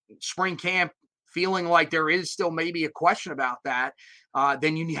spring camp feeling like there is still maybe a question about that,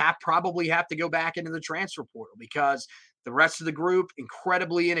 then you probably have to go back into the transfer portal, because the rest of the group,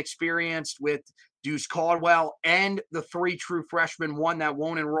 incredibly inexperienced, with Deuce Caldwell and the three true freshmen, one that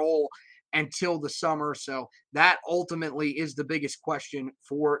won't enroll until the summer. So that ultimately is the biggest question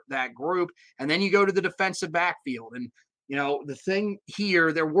for that group. And then you go to the defensive backfield. And, the thing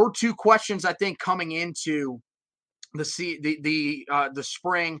here, there were two questions, I think, coming into the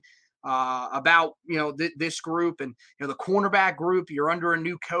spring about this group. And the cornerback group, you're under a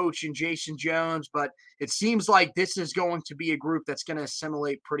new coach in Jason Jones, but it seems like this is going to be a group that's going to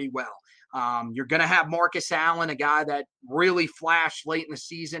assimilate pretty well. You're going to have Marcus Allen, a guy that really flashed late in the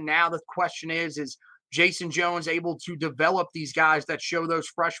season. Now the question is Jason Jones able to develop these guys that show those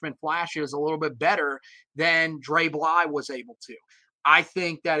freshman flashes a little bit better than Dre Bly was able to? I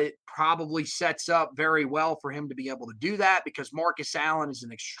think that it probably sets up very well for him to be able to do that, because Marcus Allen is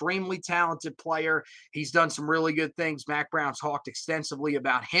an extremely talented player. He's done some really good things. Mack Brown's talked extensively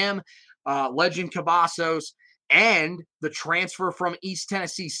about him. Legend Cavazos, and the transfer from East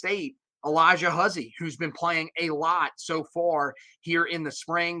Tennessee State, Elijah Huzzie, who's been playing a lot so far here in the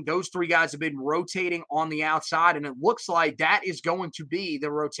spring. Those three guys have been rotating on the outside, and it looks like that is going to be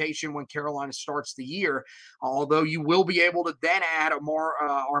the rotation when Carolina starts the year, although you will be able to then add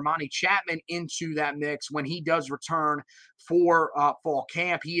Armani Chapman into that mix when he does return for fall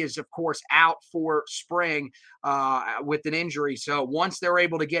camp. He is, of course, out for spring with an injury. So once they're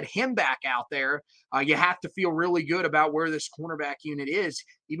able to get him back out there, you have to feel really good about where this cornerback unit is.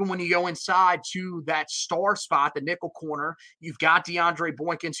 Even when you go inside to that star spot, the nickel corner, you've got DeAndre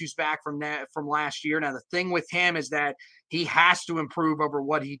Boykins, who's back from last year. Now, the thing with him is that he has to improve over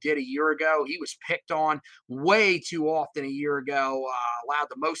what he did a year ago. He was picked on way too often a year ago, allowed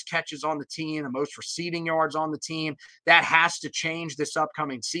the most catches on the team, the most receiving yards on the team. That has to change this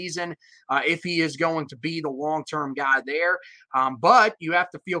upcoming season if he is going to be the long-term guy there. But you have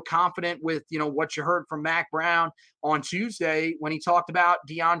to feel confident with, what you heard from Mack Brown on Tuesday when he talked about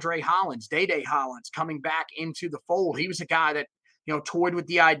DeAndre Hollins, Day Hollins, coming back into the fold. He was a guy that toyed with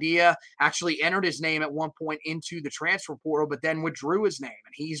the idea, actually entered his name at one point into the transfer portal, but then withdrew his name,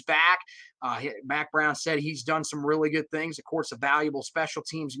 and he's back. Mack Brown said he's done some really good things. Of course, a valuable special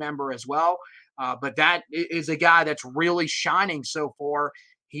teams member as well. But that is a guy that's really shining so far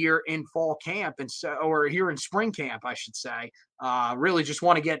here in fall camp, or here in spring camp, I should say. Really just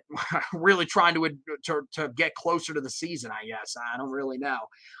want to get really trying to get closer to the season, I guess. I don't really know.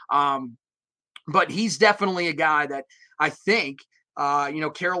 But he's definitely a guy that I think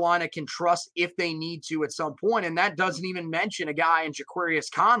Carolina can trust if they need to at some point. And that doesn't even mention a guy in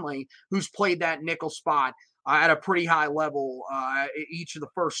Jaquarius Conley, who's played that nickel spot at a pretty high level each of the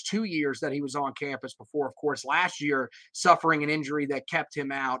first 2 years that he was on campus before, of course, last year suffering an injury that kept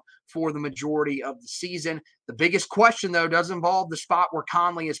him out for the majority of the season. The biggest question, though, does involve the spot where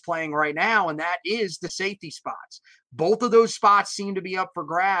Conley is playing right now, and that is the safety spots. Both of those spots seem to be up for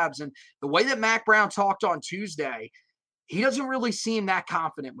grabs. And the way that Mack Brown talked on Tuesday, he doesn't really seem that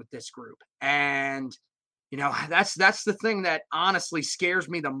confident with this group. And that's the thing that honestly scares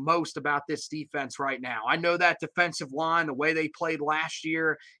me the most about this defense right now. I know that defensive line, the way they played last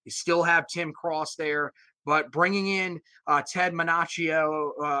year, you still have Tim Cross there, but bringing in Ted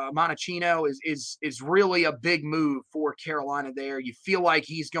Monachino is really a big move for Carolina there. You feel like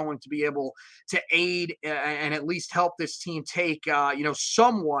he's going to be able to aid and at least help this team take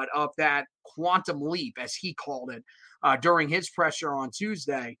somewhat of that quantum leap, as he called it, during his pressure on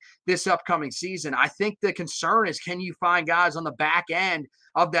Tuesday this upcoming season. I think the concern is, can you find guys on the back end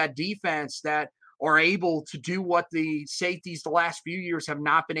of that defense that are able to do what the safeties the last few years have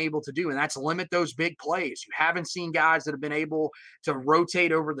not been able to do, and that's limit those big plays. You haven't seen guys that have been able to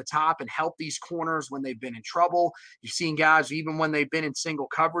rotate over the top and help these corners when they've been in trouble. You've seen guys, even when they've been in single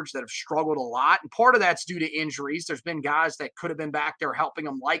coverage, that have struggled a lot, and part of that's due to injuries. There's been guys that could have been back there helping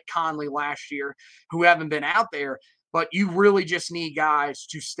them, like Conley last year, who haven't been out there. But you really just need guys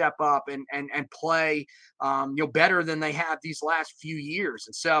to step up and play better than they have these last few years.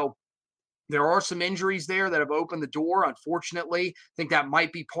 And so there are some injuries there that have opened the door, unfortunately. I think that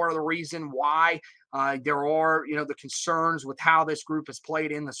might be part of the reason why there are, the concerns with how this group has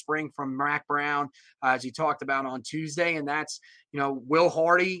played in the spring from Mack Brown, as he talked about on Tuesday. And that's, Will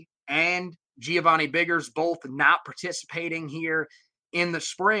Hardy and Giovanni Biggers both not participating here in the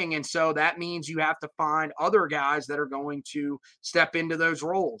spring. And so that means you have to find other guys that are going to step into those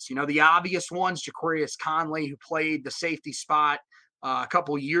roles. The obvious ones, Jaquarius Conley, who played the safety spot a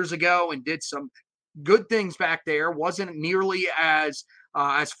couple years ago and did some good things back there, wasn't nearly as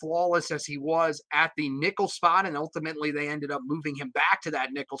as flawless as he was at the nickel spot, and ultimately they ended up moving him back to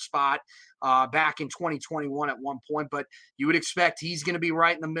that nickel spot back in 2021 at one point. But you would expect he's going to be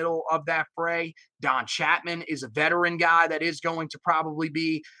right in the middle of that fray. Don Chapman is a veteran guy that is going to probably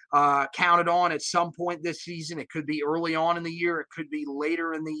be counted on at some point this season. It could be early on in the year. It could be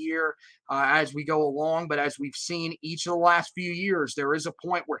later in the year as we go along. But as we've seen each of the last few years, there is a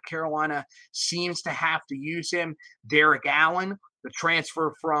point where Carolina seems to have to use him. Derek Allen, the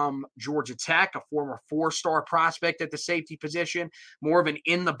transfer from Georgia Tech, a former 4-star prospect at the safety position, more of an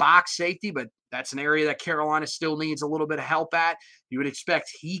in-the-box safety, but that's an area that Carolina still needs a little bit of help at. You would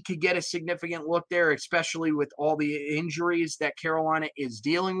expect he could get a significant look there, especially with all the injuries that Carolina is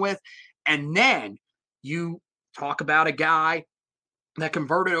dealing with. And then you talk about a guy that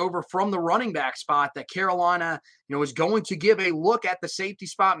converted over from the running back spot that Carolina, is going to give a look at the safety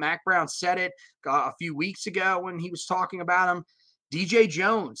spot. Mack Brown said it a few weeks ago when he was talking about him. DJ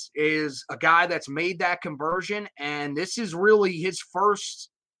Jones is a guy that's made that conversion, and this is really his first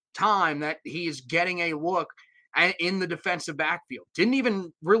time that he is getting a look in the defensive backfield. Didn't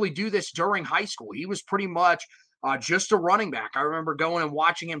even really do this during high school. He was pretty much just a running back. I remember going and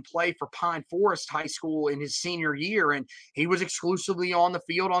watching him play for Pine Forest High School in his senior year, and he was exclusively on the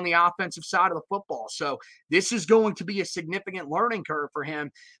field on the offensive side of the football. So this is going to be a significant learning curve for him.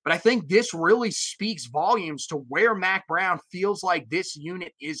 But I think this really speaks volumes to where Mack Brown feels like this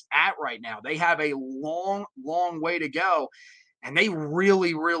unit is at right now. They have a long, long way to go, and they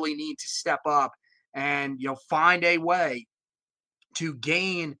really, really need to step up and, find a way to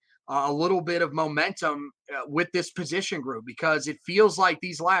gain a little bit of momentum with this position group, because it feels like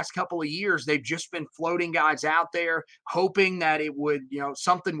these last couple of years, they've just been floating guys out there, hoping that it would,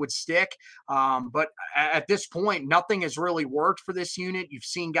 something would stick. But at this point, nothing has really worked for this unit. You've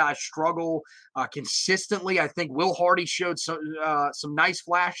seen guys struggle consistently. I think Will Hardy showed some nice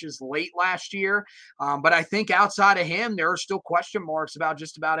flashes late last year. But I think outside of him, there are still question marks about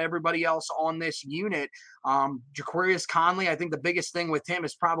just about everybody else on this unit. Jaquarius Conley, I think the biggest thing with him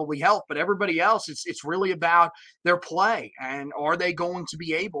is probably health, but everybody else, it's really about their play, and are they going to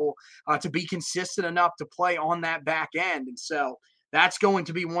be able to be consistent enough to play on that back end? And so that's going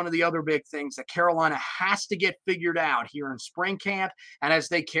to be one of the other big things that Carolina has to get figured out here in spring camp and as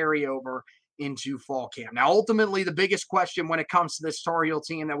they carry over into fall camp. Now, ultimately, the biggest question when it comes to this Tar Heel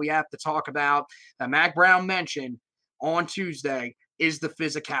team that we have to talk about, that Mack Brown mentioned on Tuesday, is the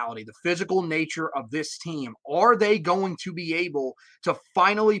physicality, the physical nature of this team. Are they going to be able to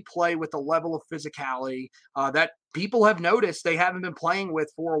finally play with the level of physicality that people have noticed they haven't been playing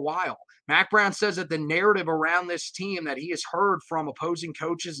with for a while? Mack Brown says that the narrative around this team that he has heard from opposing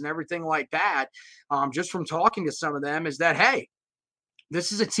coaches and everything like that, just from talking to some of them, is that, hey,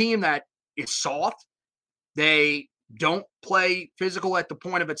 this is a team that is soft. They don't play physical at the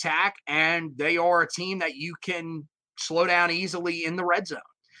point of attack, and they are a team that you can slow down easily in the red zone.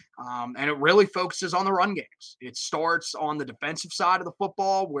 And it really focuses on the run games. It starts on the defensive side of the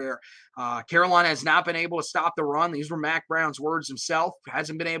football, where Carolina has not been able to stop the run. These were Mack Brown's words himself.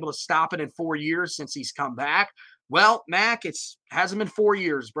 Hasn't been able to stop it in 4 years since he's come back. Well, Mack, hasn't been 4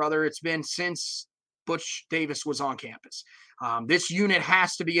 years, brother. It's been since Butch Davis was on campus. This unit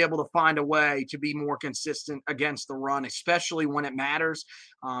has to be able to find a way to be more consistent against the run, especially when it matters.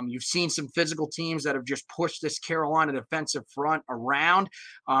 You've seen some physical teams that have just pushed this Carolina defensive front around.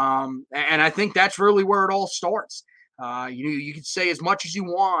 And I think that's really where it all starts. You can say as much as you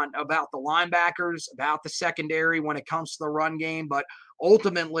want about the linebackers, about the secondary when it comes to the run game, but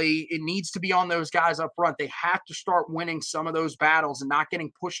ultimately it needs to be on those guys up front. They have to start winning some of those battles and not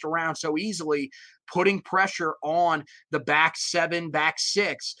getting pushed around so easily, putting pressure on the back seven, back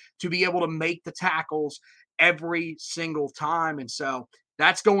six to be able to make the tackles every single time. And so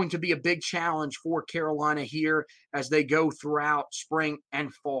that's going to be a big challenge for Carolina here as they go throughout spring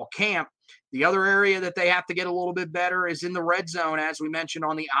and fall camp. The other area that they have to get a little bit better is in the red zone, as we mentioned,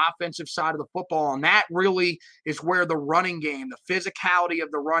 on the offensive side of the football. And that really is where the running game, the physicality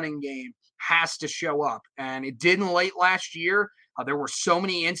of the running game has to show up. And it didn't late last year. There were so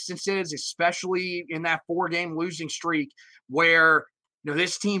many instances, especially in that 4-game losing streak, where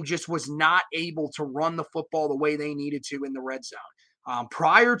this team just was not able to run the football the way they needed to in the red zone.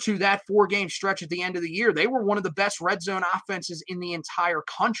 Prior to that 4-game stretch at the end of the year, they were one of the best red zone offenses in the entire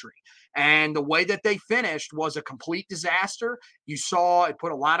country. And the way that they finished was a complete disaster. You saw it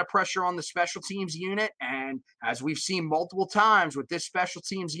put a lot of pressure on the special teams unit. And as we've seen multiple times with this special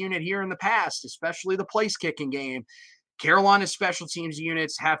teams unit here in the past, especially the place kicking game, Carolina's special teams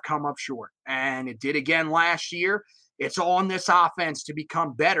units have come up short. And it did again last year. It's on this offense to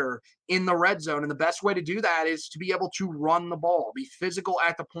become better in the red zone. And the best way to do that is to be able to run the ball, be physical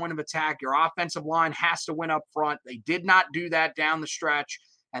at the point of attack. Your offensive line has to win up front. They did not do that down the stretch,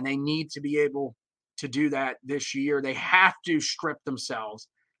 and they need to be able to do that this year. They have to strip themselves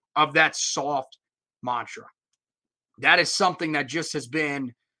of that soft mantra. That is something that just has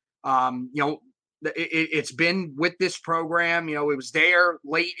been, it's been with this program. It was there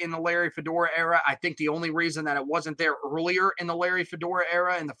late in the Larry Fedora era. I think the only reason that it wasn't there earlier in the Larry Fedora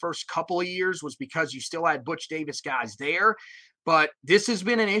era in the first couple of years was because you still had Butch Davis guys there. But this has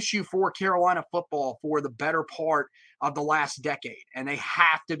been an issue for Carolina football for the better part of the last decade, and they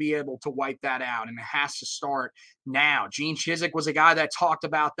have to be able to wipe that out, and it has to start now. Gene Chizik was a guy that talked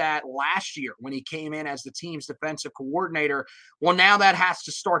about that last year when he came in as the team's defensive coordinator. Well, now that has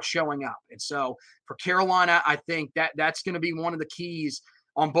to start showing up. And so for Carolina, I think that's going to be one of the keys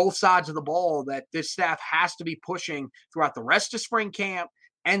on both sides of the ball that this staff has to be pushing throughout the rest of spring camp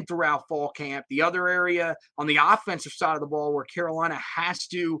and throughout fall camp. The other area on the offensive side of the ball where Carolina has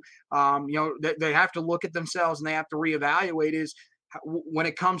to, they have to look at themselves and they have to reevaluate is when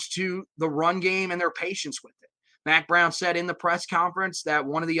it comes to the run game and their patience with it. Mack Brown said in the press conference that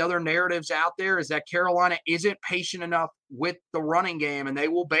one of the other narratives out there is that Carolina isn't patient enough with the running game, and they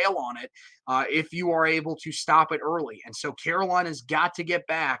will bail on it if you are able to stop it early. And so Carolina's got to get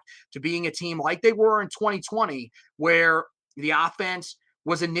back to being a team like they were in 2020, where the offense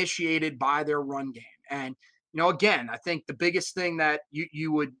was initiated by their run game. And, again, I think the biggest thing that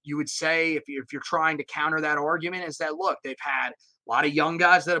you would say if you're trying to counter that argument is that, look, they've had a lot of young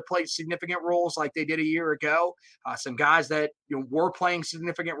guys that have played significant roles like they did a year ago. Some guys that were playing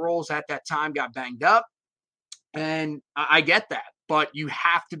significant roles at that time got banged up. And I get that. But you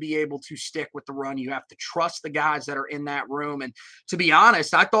have to be able to stick with the run. You have to trust the guys that are in that room. And to be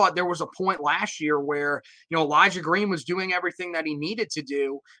honest, I thought there was a point last year where, Elijah Green was doing everything that he needed to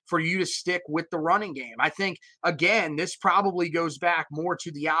do for you to stick with the running game. I think, again, this probably goes back more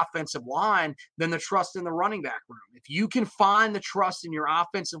to the offensive line than the trust in the running back room. If you can find the trust in your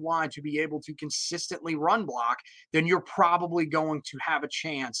offensive line to be able to consistently run block, then you're probably going to have a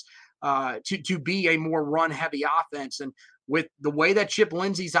chance to be a more run-heavy offense. And with the way that Chip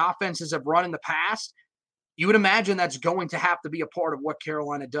Lindsey's offenses have run in the past, you would imagine that's going to have to be a part of what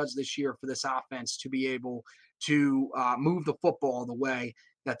Carolina does this year for this offense to be able to move the football the way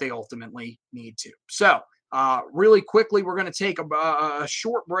that they ultimately need to. So really quickly, we're going to take a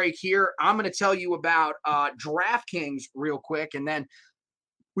short break here. I'm going to tell you about DraftKings real quick, and then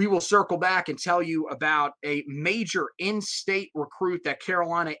we will circle back and tell you about a major in-state recruit that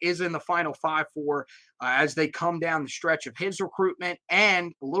Carolina is in the Final Five for as they come down the stretch of his recruitment,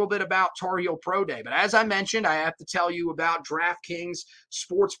 and a little bit about Tar Heel Pro Day. But as I mentioned, I have to tell you about DraftKings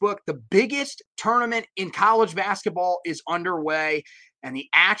Sportsbook. The biggest tournament in college basketball is underway, and the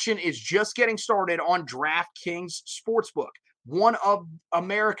action is just getting started on DraftKings Sportsbook, one of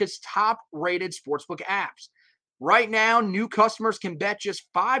America's top-rated sportsbook apps. Right now, new customers can bet just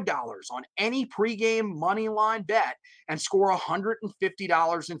 $5 on any pregame money line bet and score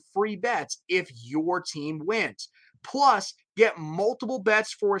 $150 in free bets if your team wins. Plus, get multiple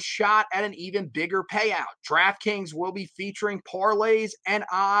bets for a shot at an even bigger payout. DraftKings will be featuring parlays and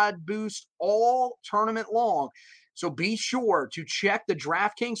odd boosts all tournament long. So be sure to check the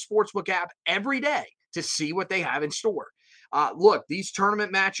DraftKings Sportsbook app every day to see what they have in store. Look, these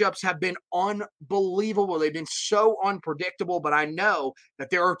tournament matchups have been unbelievable. They've been so unpredictable, but I know that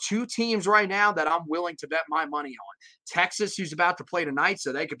there are two teams right now that I'm willing to bet my money on. Texas, who's about to play tonight,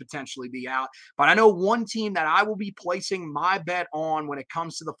 so they could potentially be out. But I know one team that I will be placing my bet on when it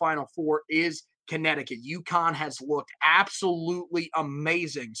comes to the Final Four is Connecticut. UConn has looked absolutely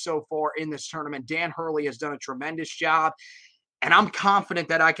amazing so far in this tournament. Dan Hurley has done a tremendous job. And I'm confident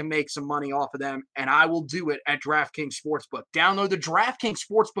that I can make some money off of them, and I will do it at DraftKings Sportsbook. Download the DraftKings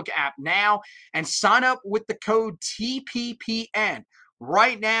Sportsbook app now and sign up with the code TPPN.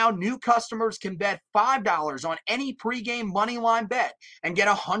 Right now, new customers can bet $5 on any pregame moneyline bet and get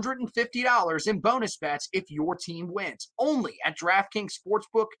 $150 in bonus bets if your team wins. Only at DraftKings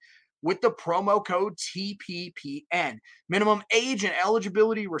Sportsbook with the promo code TPPN. Minimum age and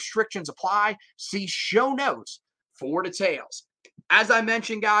eligibility restrictions apply. See show notes for details. As I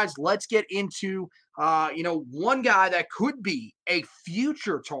mentioned, guys, let's get into, one guy that could be a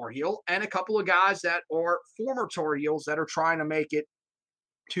future Tar Heel and a couple of guys that are former Tar Heels that are trying to make it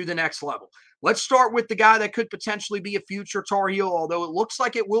to the next level. Let's start with the guy that could potentially be a future Tar Heel, although it looks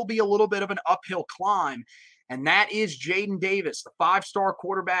like it will be a little bit of an uphill climb, and that is Jaden Davis, the five-star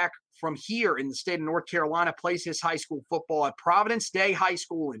quarterback from here in the state of North Carolina, plays his high school football at Providence Day High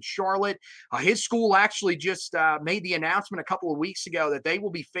School in Charlotte. His school actually just made the announcement a couple of weeks ago that they will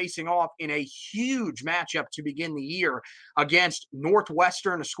be facing off in a huge matchup to begin the year against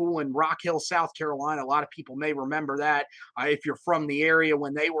Northwestern, a school in Rock Hill, South Carolina. A lot of people may remember that if you're from the area,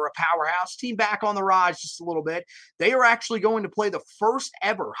 when they were a powerhouse team, back on the rise just a little bit. They are actually going to play the first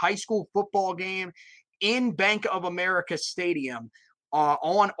ever high school football game in Bank of America Stadium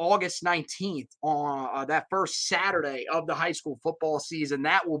on August 19th, on that first Saturday of the high school football season.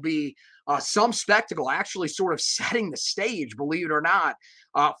 That will be some spectacle, actually sort of setting the stage, believe it or not,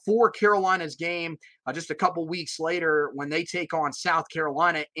 for Carolina's game just a couple weeks later when they take on South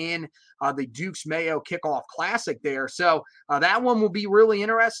Carolina in the Dukes Mayo Kickoff Classic there. So that one will be really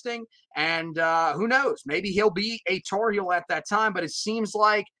interesting. And who knows, maybe he'll be a Tar Heel at that time, but it seems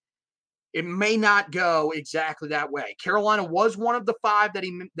like it may not go exactly that way. Carolina was one of the 5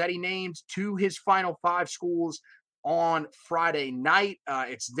 that he named to his final 5 schools on Friday night.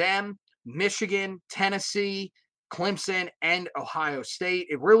 It's them, Michigan, Tennessee, Clemson, and Ohio State.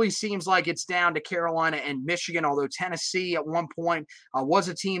 It really seems like it's down to Carolina and Michigan, although Tennessee at one point was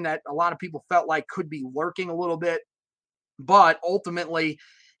a team that a lot of people felt like could be lurking a little bit. But ultimately,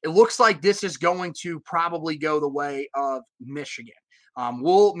 it looks like this is going to probably go the way of Michigan.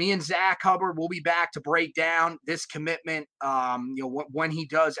 Me and Zach Hubbard will be back to break down this commitment, when he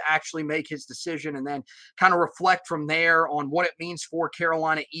does actually make his decision, and then kind of reflect from there on what it means for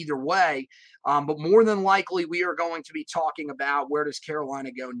Carolina either way. But more than likely, we are going to be talking about where does Carolina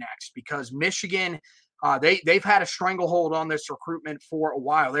go next, because Michigan, they've had a stranglehold on this recruitment for a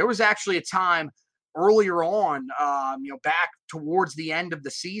while. There was actually a time earlier on, back towards the end of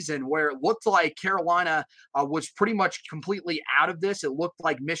the season, where it looked like Carolina was pretty much completely out of this. It looked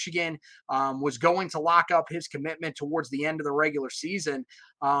like Michigan was going to lock up his commitment towards the end of the regular season,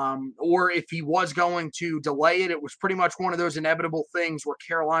 or if he was going to delay it, it was pretty much one of those inevitable things where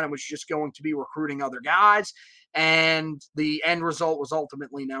Carolina was just going to be recruiting other guys, and the end result was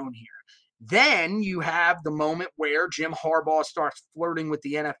ultimately known here. Then you have the moment where Jim Harbaugh starts flirting with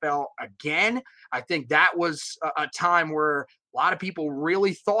the NFL again. I think that was a time where a lot of people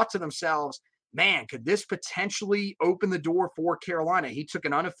really thought to themselves, man, could this potentially open the door for Carolina? He took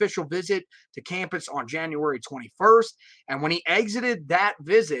an unofficial visit to campus on January 21st. And when he exited that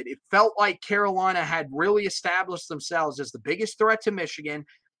visit, it felt like Carolina had really established themselves as the biggest threat to Michigan,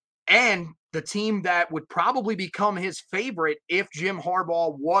 and the team that would probably become his favorite if Jim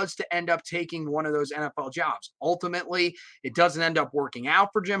Harbaugh was to end up taking one of those NFL jobs. Ultimately, it doesn't end up working out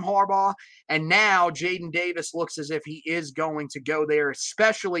for Jim Harbaugh. And now Jaden Davis looks as if he is going to go there,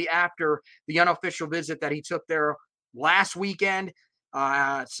 especially after the unofficial visit that he took there last weekend.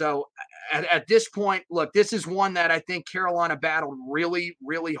 So at this point, look, this is one that I think Carolina battled really,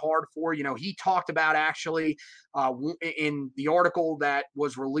 really hard for. He talked about actually in the article that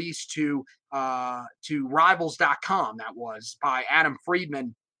was released to Rivals.com, that was by Adam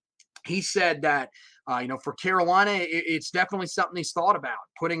Friedman. He said that, for Carolina, it's definitely something he's thought about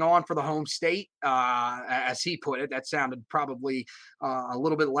putting on for the home state, as he put it. That sounded probably a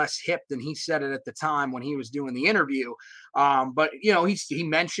little bit less hip than he said it at the time when he was doing the interview. But he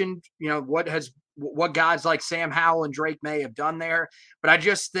mentioned, what guys like Sam Howell and Drake May have done there. But I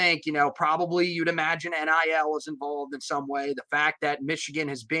just think, probably you'd imagine NIL is involved in some way. The fact that Michigan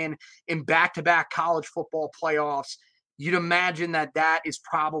has been in back-to-back college football playoffs, you'd imagine that is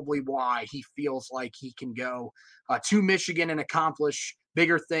probably why he feels like he can go to Michigan and accomplish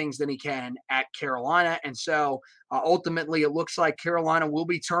bigger things than he can at Carolina. And so ultimately, it looks like Carolina will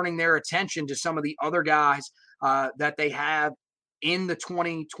be turning their attention to some of the other guys that they have in the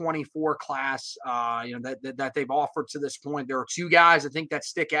 2024 class, that they've offered to this point. There are 2 guys I think that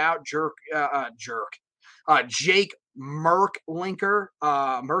stick out. Jake Merklinger.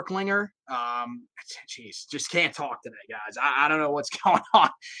 Just can't talk today, guys. I don't know what's going on.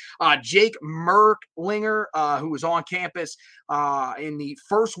 Jake Merklinger, who was on campus in the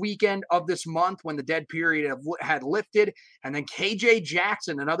first weekend of this month when the dead period had lifted. And then KJ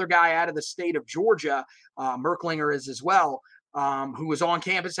Jackson, another guy out of the state of Georgia, Merklinger is as well, who was on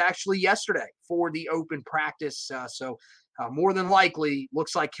campus actually yesterday for the open practice. More than likely,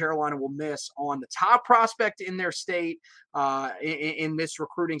 looks like Carolina will miss on the top prospect in their state in this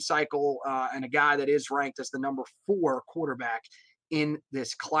recruiting cycle, and a guy that is ranked as the number 4 quarterback in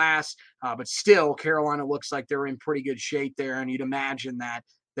this class. But still, Carolina looks like they're in pretty good shape there, and you'd imagine that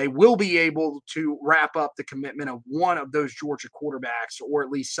they will be able to wrap up the commitment of one of those Georgia quarterbacks, or at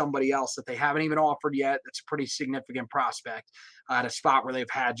least somebody else that they haven't even offered yet. That's a pretty significant prospect at a spot where they've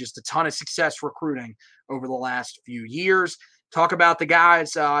had just a ton of success recruiting over the last few years. talk about the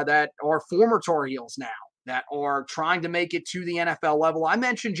guys that are former Tar Heels now, that are trying to make it to the NFL level. I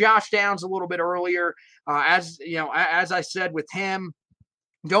mentioned Josh Downs a little bit earlier. As you know, as I said with him,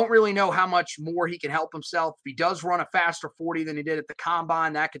 don't really know how much more he can help himself. If he does run a faster 40 than he did at the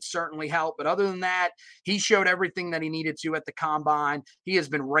combine, that could certainly help. But other than that, he showed everything that he needed to at the combine. He has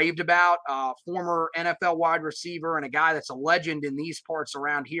been raved about. Former NFL wide receiver and a guy that's a legend in these parts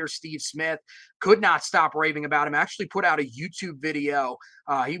around here, Steve Smith, could not stop raving about him. Actually put out a YouTube video.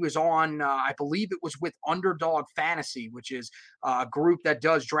 He was on, I believe it was with Underdog Fantasy, which is a group that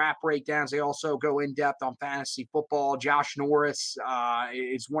does draft breakdowns. They also go in depth on fantasy football. Josh Norris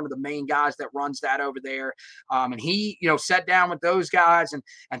is one of the main guys that runs that over there. And he, sat down with those guys and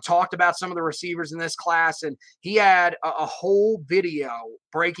talked about some of the receivers in this class. And he had a whole video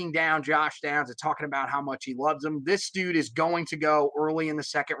breaking down Josh Downs and talking about how much he loves him. This dude is going to go early in the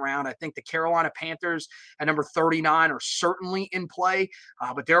second round. I think the Carolina Panthers at number 39 are certainly in play.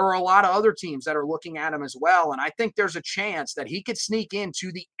 But there are a lot of other teams that are looking at him as well. And I think there's a chance that he could sneak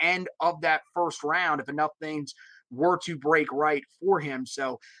into the end of that first round if enough things were to break right for him.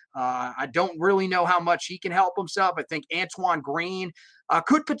 So I don't really know how much he can help himself. I think Antoine Green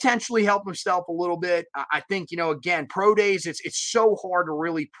could potentially help himself a little bit. I think, again, pro days, it's so hard to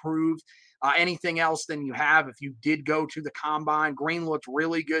really prove anything else than you have if you did go to the combine. Green looked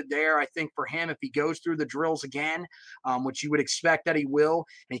really good there. I think for him, if he goes through the drills again, which you would expect that he will,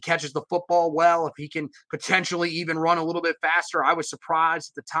 and he catches the football well, if he can potentially even run a little bit faster. I was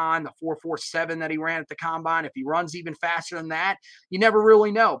surprised at the time, the 4.47 that he ran at the combine. If he runs even faster than that, you never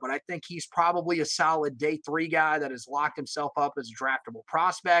really know. But I think he's probably a solid day 3 guy that has locked himself up as a draftable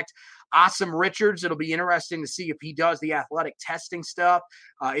prospect. Asim Richards, it'll be interesting to see if he does the athletic testing stuff.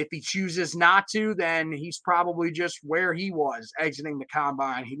 If he chooses not to, then he's probably just where he was exiting the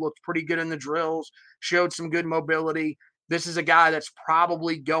combine. He looked pretty good in the drills, showed some good mobility. This is a guy that's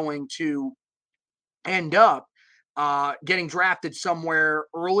probably going to end up getting drafted somewhere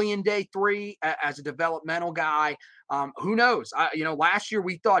early in day 3 as a developmental guy. Who knows? Last year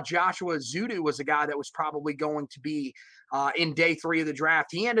we thought Joshua Zudu was a guy that was probably going to be in day 3 of the draft.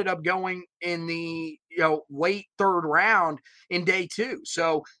 He ended up going in the late 3rd round in day 2.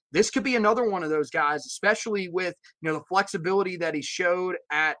 So this could be another one of those guys, especially with the flexibility that he showed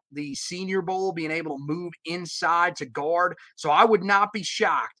at the Senior Bowl, being able to move inside to guard. So I would not be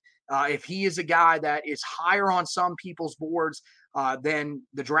shocked if he is a guy that is higher on some people's boards than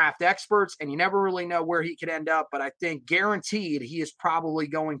the draft experts, and you never really know where he could end up. But I think guaranteed he is probably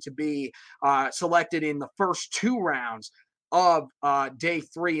going to be selected in the first 2 rounds of day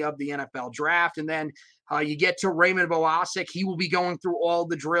 3 of the NFL draft. And then you get to Raymond Vohasek. He will be going through all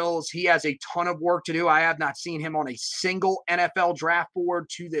the drills. He has a ton of work to do. I have not seen him on a single NFL draft board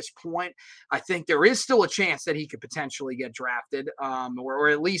to this point. I think there is still a chance that he could potentially get drafted, or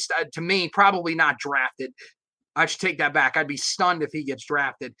at least to me, probably not drafted. I should take that back. I'd be stunned if he gets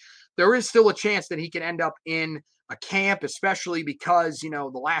drafted. There is still a chance that he could end up in a camp, especially because,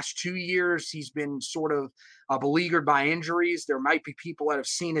 the last 2 years he's been sort of beleaguered by injuries. There might be people that have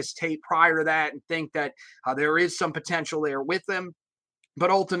seen his tape prior to that and think that there is some potential there with him. But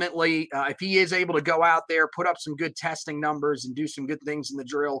ultimately, if he is able to go out there, put up some good testing numbers and do some good things in the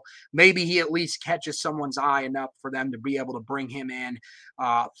drill, maybe he at least catches someone's eye enough for them to be able to bring him in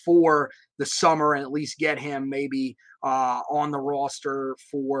for the summer and at least get him maybe on the roster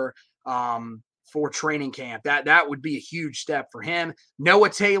for training camp. That would be a huge step for him. Noah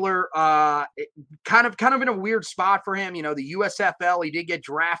Taylor, kind of in a weird spot for him. The USFL, he did get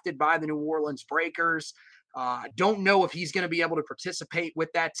drafted by the New Orleans Breakers. Don't know if he's going to be able to participate with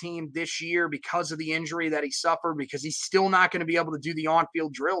that team this year because of the injury that he suffered, because he's still not going to be able to do the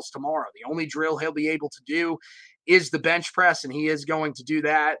on-field drills tomorrow. The only drill he'll be able to do is the bench press, and he is going to do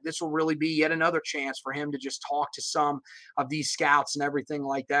that. This will really be yet another chance for him to just talk to some of these scouts and everything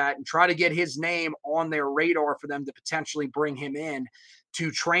like that and try to get his name on their radar for them to potentially bring him in to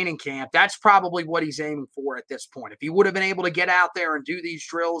training camp. That's probably what he's aiming for at this point. If he would have been able to get out there and do these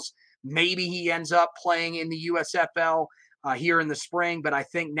drills, maybe he ends up playing in the USFL here in the spring. But I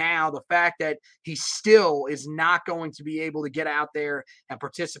think now the fact that he still is not going to be able to get out there and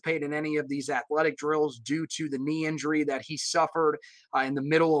participate in any of these athletic drills due to the knee injury that he suffered in the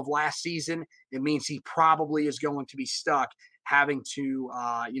middle of last season, it means he probably is going to be stuck having to,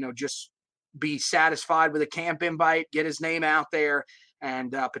 just be satisfied with a camp invite, get his name out there,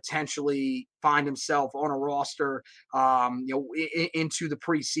 and potentially find himself on a roster, into the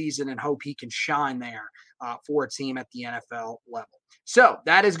preseason and hope he can shine there. for a team at the NFL level. So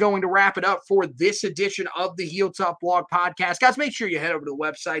that is going to wrap it up for this edition of the Heel Tough Blog podcast. Guys, make sure you head over to the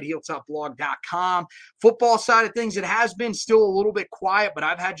website, HeelToughBlog.com. Football side of things, it has been still a little bit quiet, but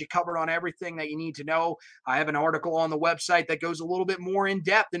I've had you covered on everything that you need to know. I have an article on the website that goes a little bit more in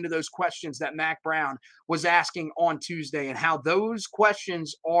depth into those questions that Mack Brown was asking on Tuesday and how those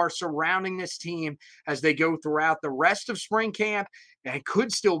questions are surrounding this team as they go throughout the rest of spring camp and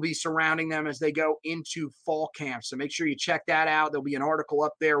could still be surrounding them as they go into fall camp. So make sure you check that out. There'll be an article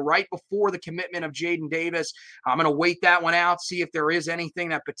up there right before the commitment of Jaden Davis. I'm going to wait that one out, see if there is anything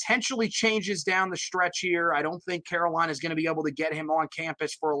that potentially changes down the stretch here. I don't think Carolina is going to be able to get him on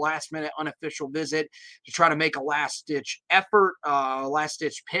campus for a last-minute unofficial visit to try to make a last-ditch effort,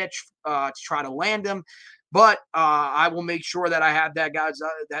 last-ditch pitch to try to land him. But I will make sure that I have that, guys,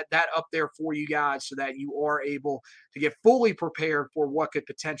 that up there for you guys so that you are able to get fully prepared for what could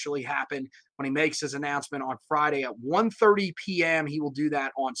potentially happen when he makes his announcement on Friday at 1:30 p.m. He will do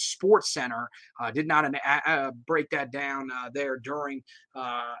that on SportsCenter. Did not break that down there during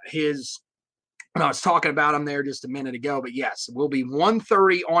his when I was talking about him there just a minute ago. But, yes, it will be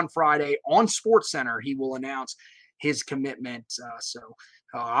 1:30 on Friday on SportsCenter. He will announce his commitment.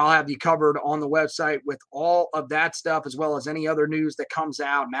 I'll have you covered on the website with all of that stuff, as well as any other news that comes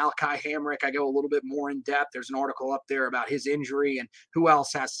out. Malachi Hamrick, I go a little bit more in depth. There's an article up there about his injury and who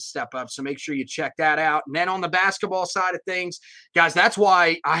else has to step up. So make sure you check that out. And then on the basketball side of things, guys, that's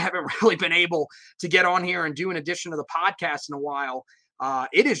why I haven't really been able to get on here and do an edition of the podcast in a while.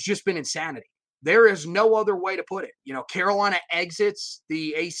 It has just been insanity. There is no other way to put it. You know, Carolina exits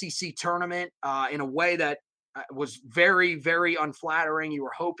the ACC tournament in a way that was very, very unflattering. You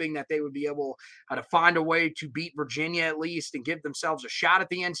were hoping that they would be able to find a way to beat Virginia at least and give themselves a shot at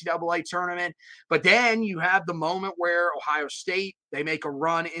the NCAA tournament. But then you have the moment where Ohio State, they make a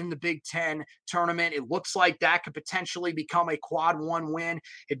run in the Big Ten tournament. It looks like that could potentially become a quad one win.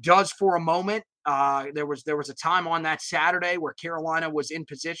 It does for a moment. There was a time on that Saturday where Carolina was in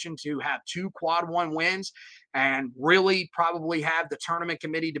position to have 2 quad one wins and really probably have the tournament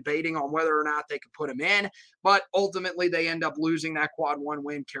committee debating on whether or not they could put him in. But ultimately, they end up losing that quad one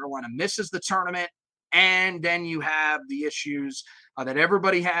win. Carolina misses the tournament. And then you have the issues that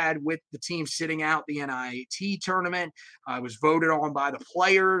everybody had with the team sitting out the NIT tournament. It was voted on by the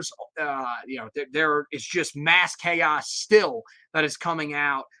players. There is just mass chaos still that is coming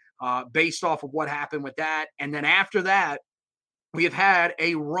out based off of what happened with that. And then after that, we have had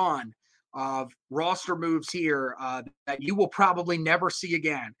a run of roster moves here that you will probably never see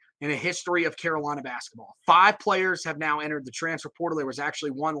again in the history of Carolina basketball. 5 players have now entered the transfer portal. There was actually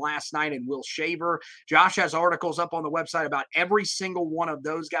one last night in Will Shaver. Josh has articles up on the website about every single one of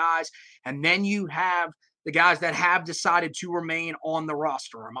those guys. And then you have the guys that have decided to remain on the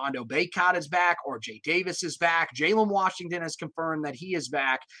roster. Armando Bacot is back. RJ Davis is back. Jalen Washington has confirmed that he is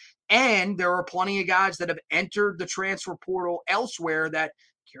back. And there are plenty of guys that have entered the transfer portal elsewhere that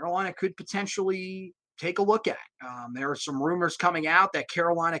Carolina could potentially take a look at. There are some rumors coming out that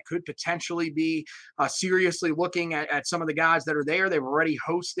Carolina could potentially be seriously looking at some of the guys that are there. They've already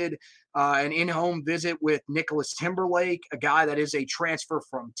hosted an in-home visit with Nicholas Timberlake, a guy that is a transfer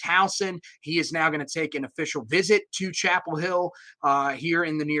from Towson. He is now going to take an official visit to Chapel Hill here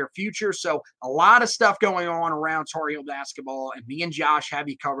in the near future. So a lot of stuff going on around Tar Heel basketball, and me and Josh have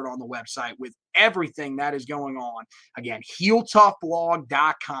you covered on the website with everything that is going on. Again,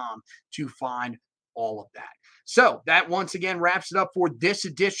 HeelToughBlog.com to find all of that. So that once again wraps it up for this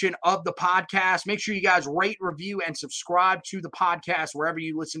edition of the podcast. Make sure you guys rate, review, and subscribe to the podcast wherever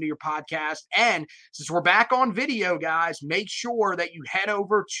you listen to your podcast. And since we're back on video, guys, make sure that you head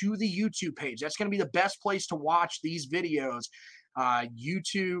over to the YouTube page. That's going to be the best place to watch these videos.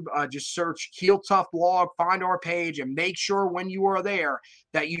 YouTube, just search Heel Tough Blog, find our page, and make sure when you are there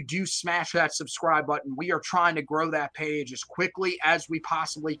that you do smash that subscribe button. We are trying to grow that page as quickly as we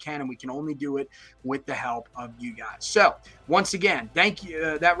possibly can, and we can only do it with the help of you guys. So once again, thank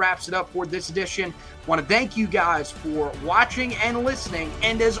you. That wraps it up for this edition. Want to thank you guys for watching and listening,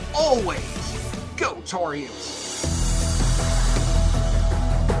 and as always, go Tar Heels.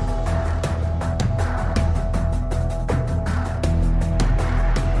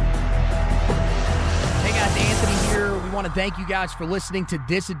 We want to thank you guys for listening to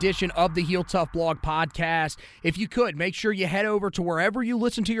this edition of the Heel Tough Blog podcast. If you could, make sure you head over to wherever you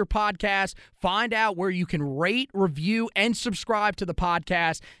listen to your podcast, find out where you can rate, review, and subscribe to the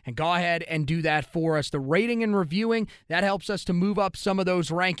podcast, and go ahead and do that for us. The rating and reviewing, that helps us to move up some of those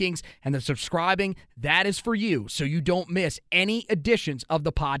rankings, and the subscribing, that is for you, so you don't miss any editions of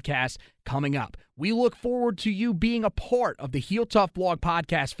the podcast coming up. We look forward to you being a part of the Heel Tough Blog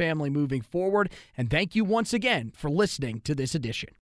podcast family moving forward, and thank you once again for listening to this edition.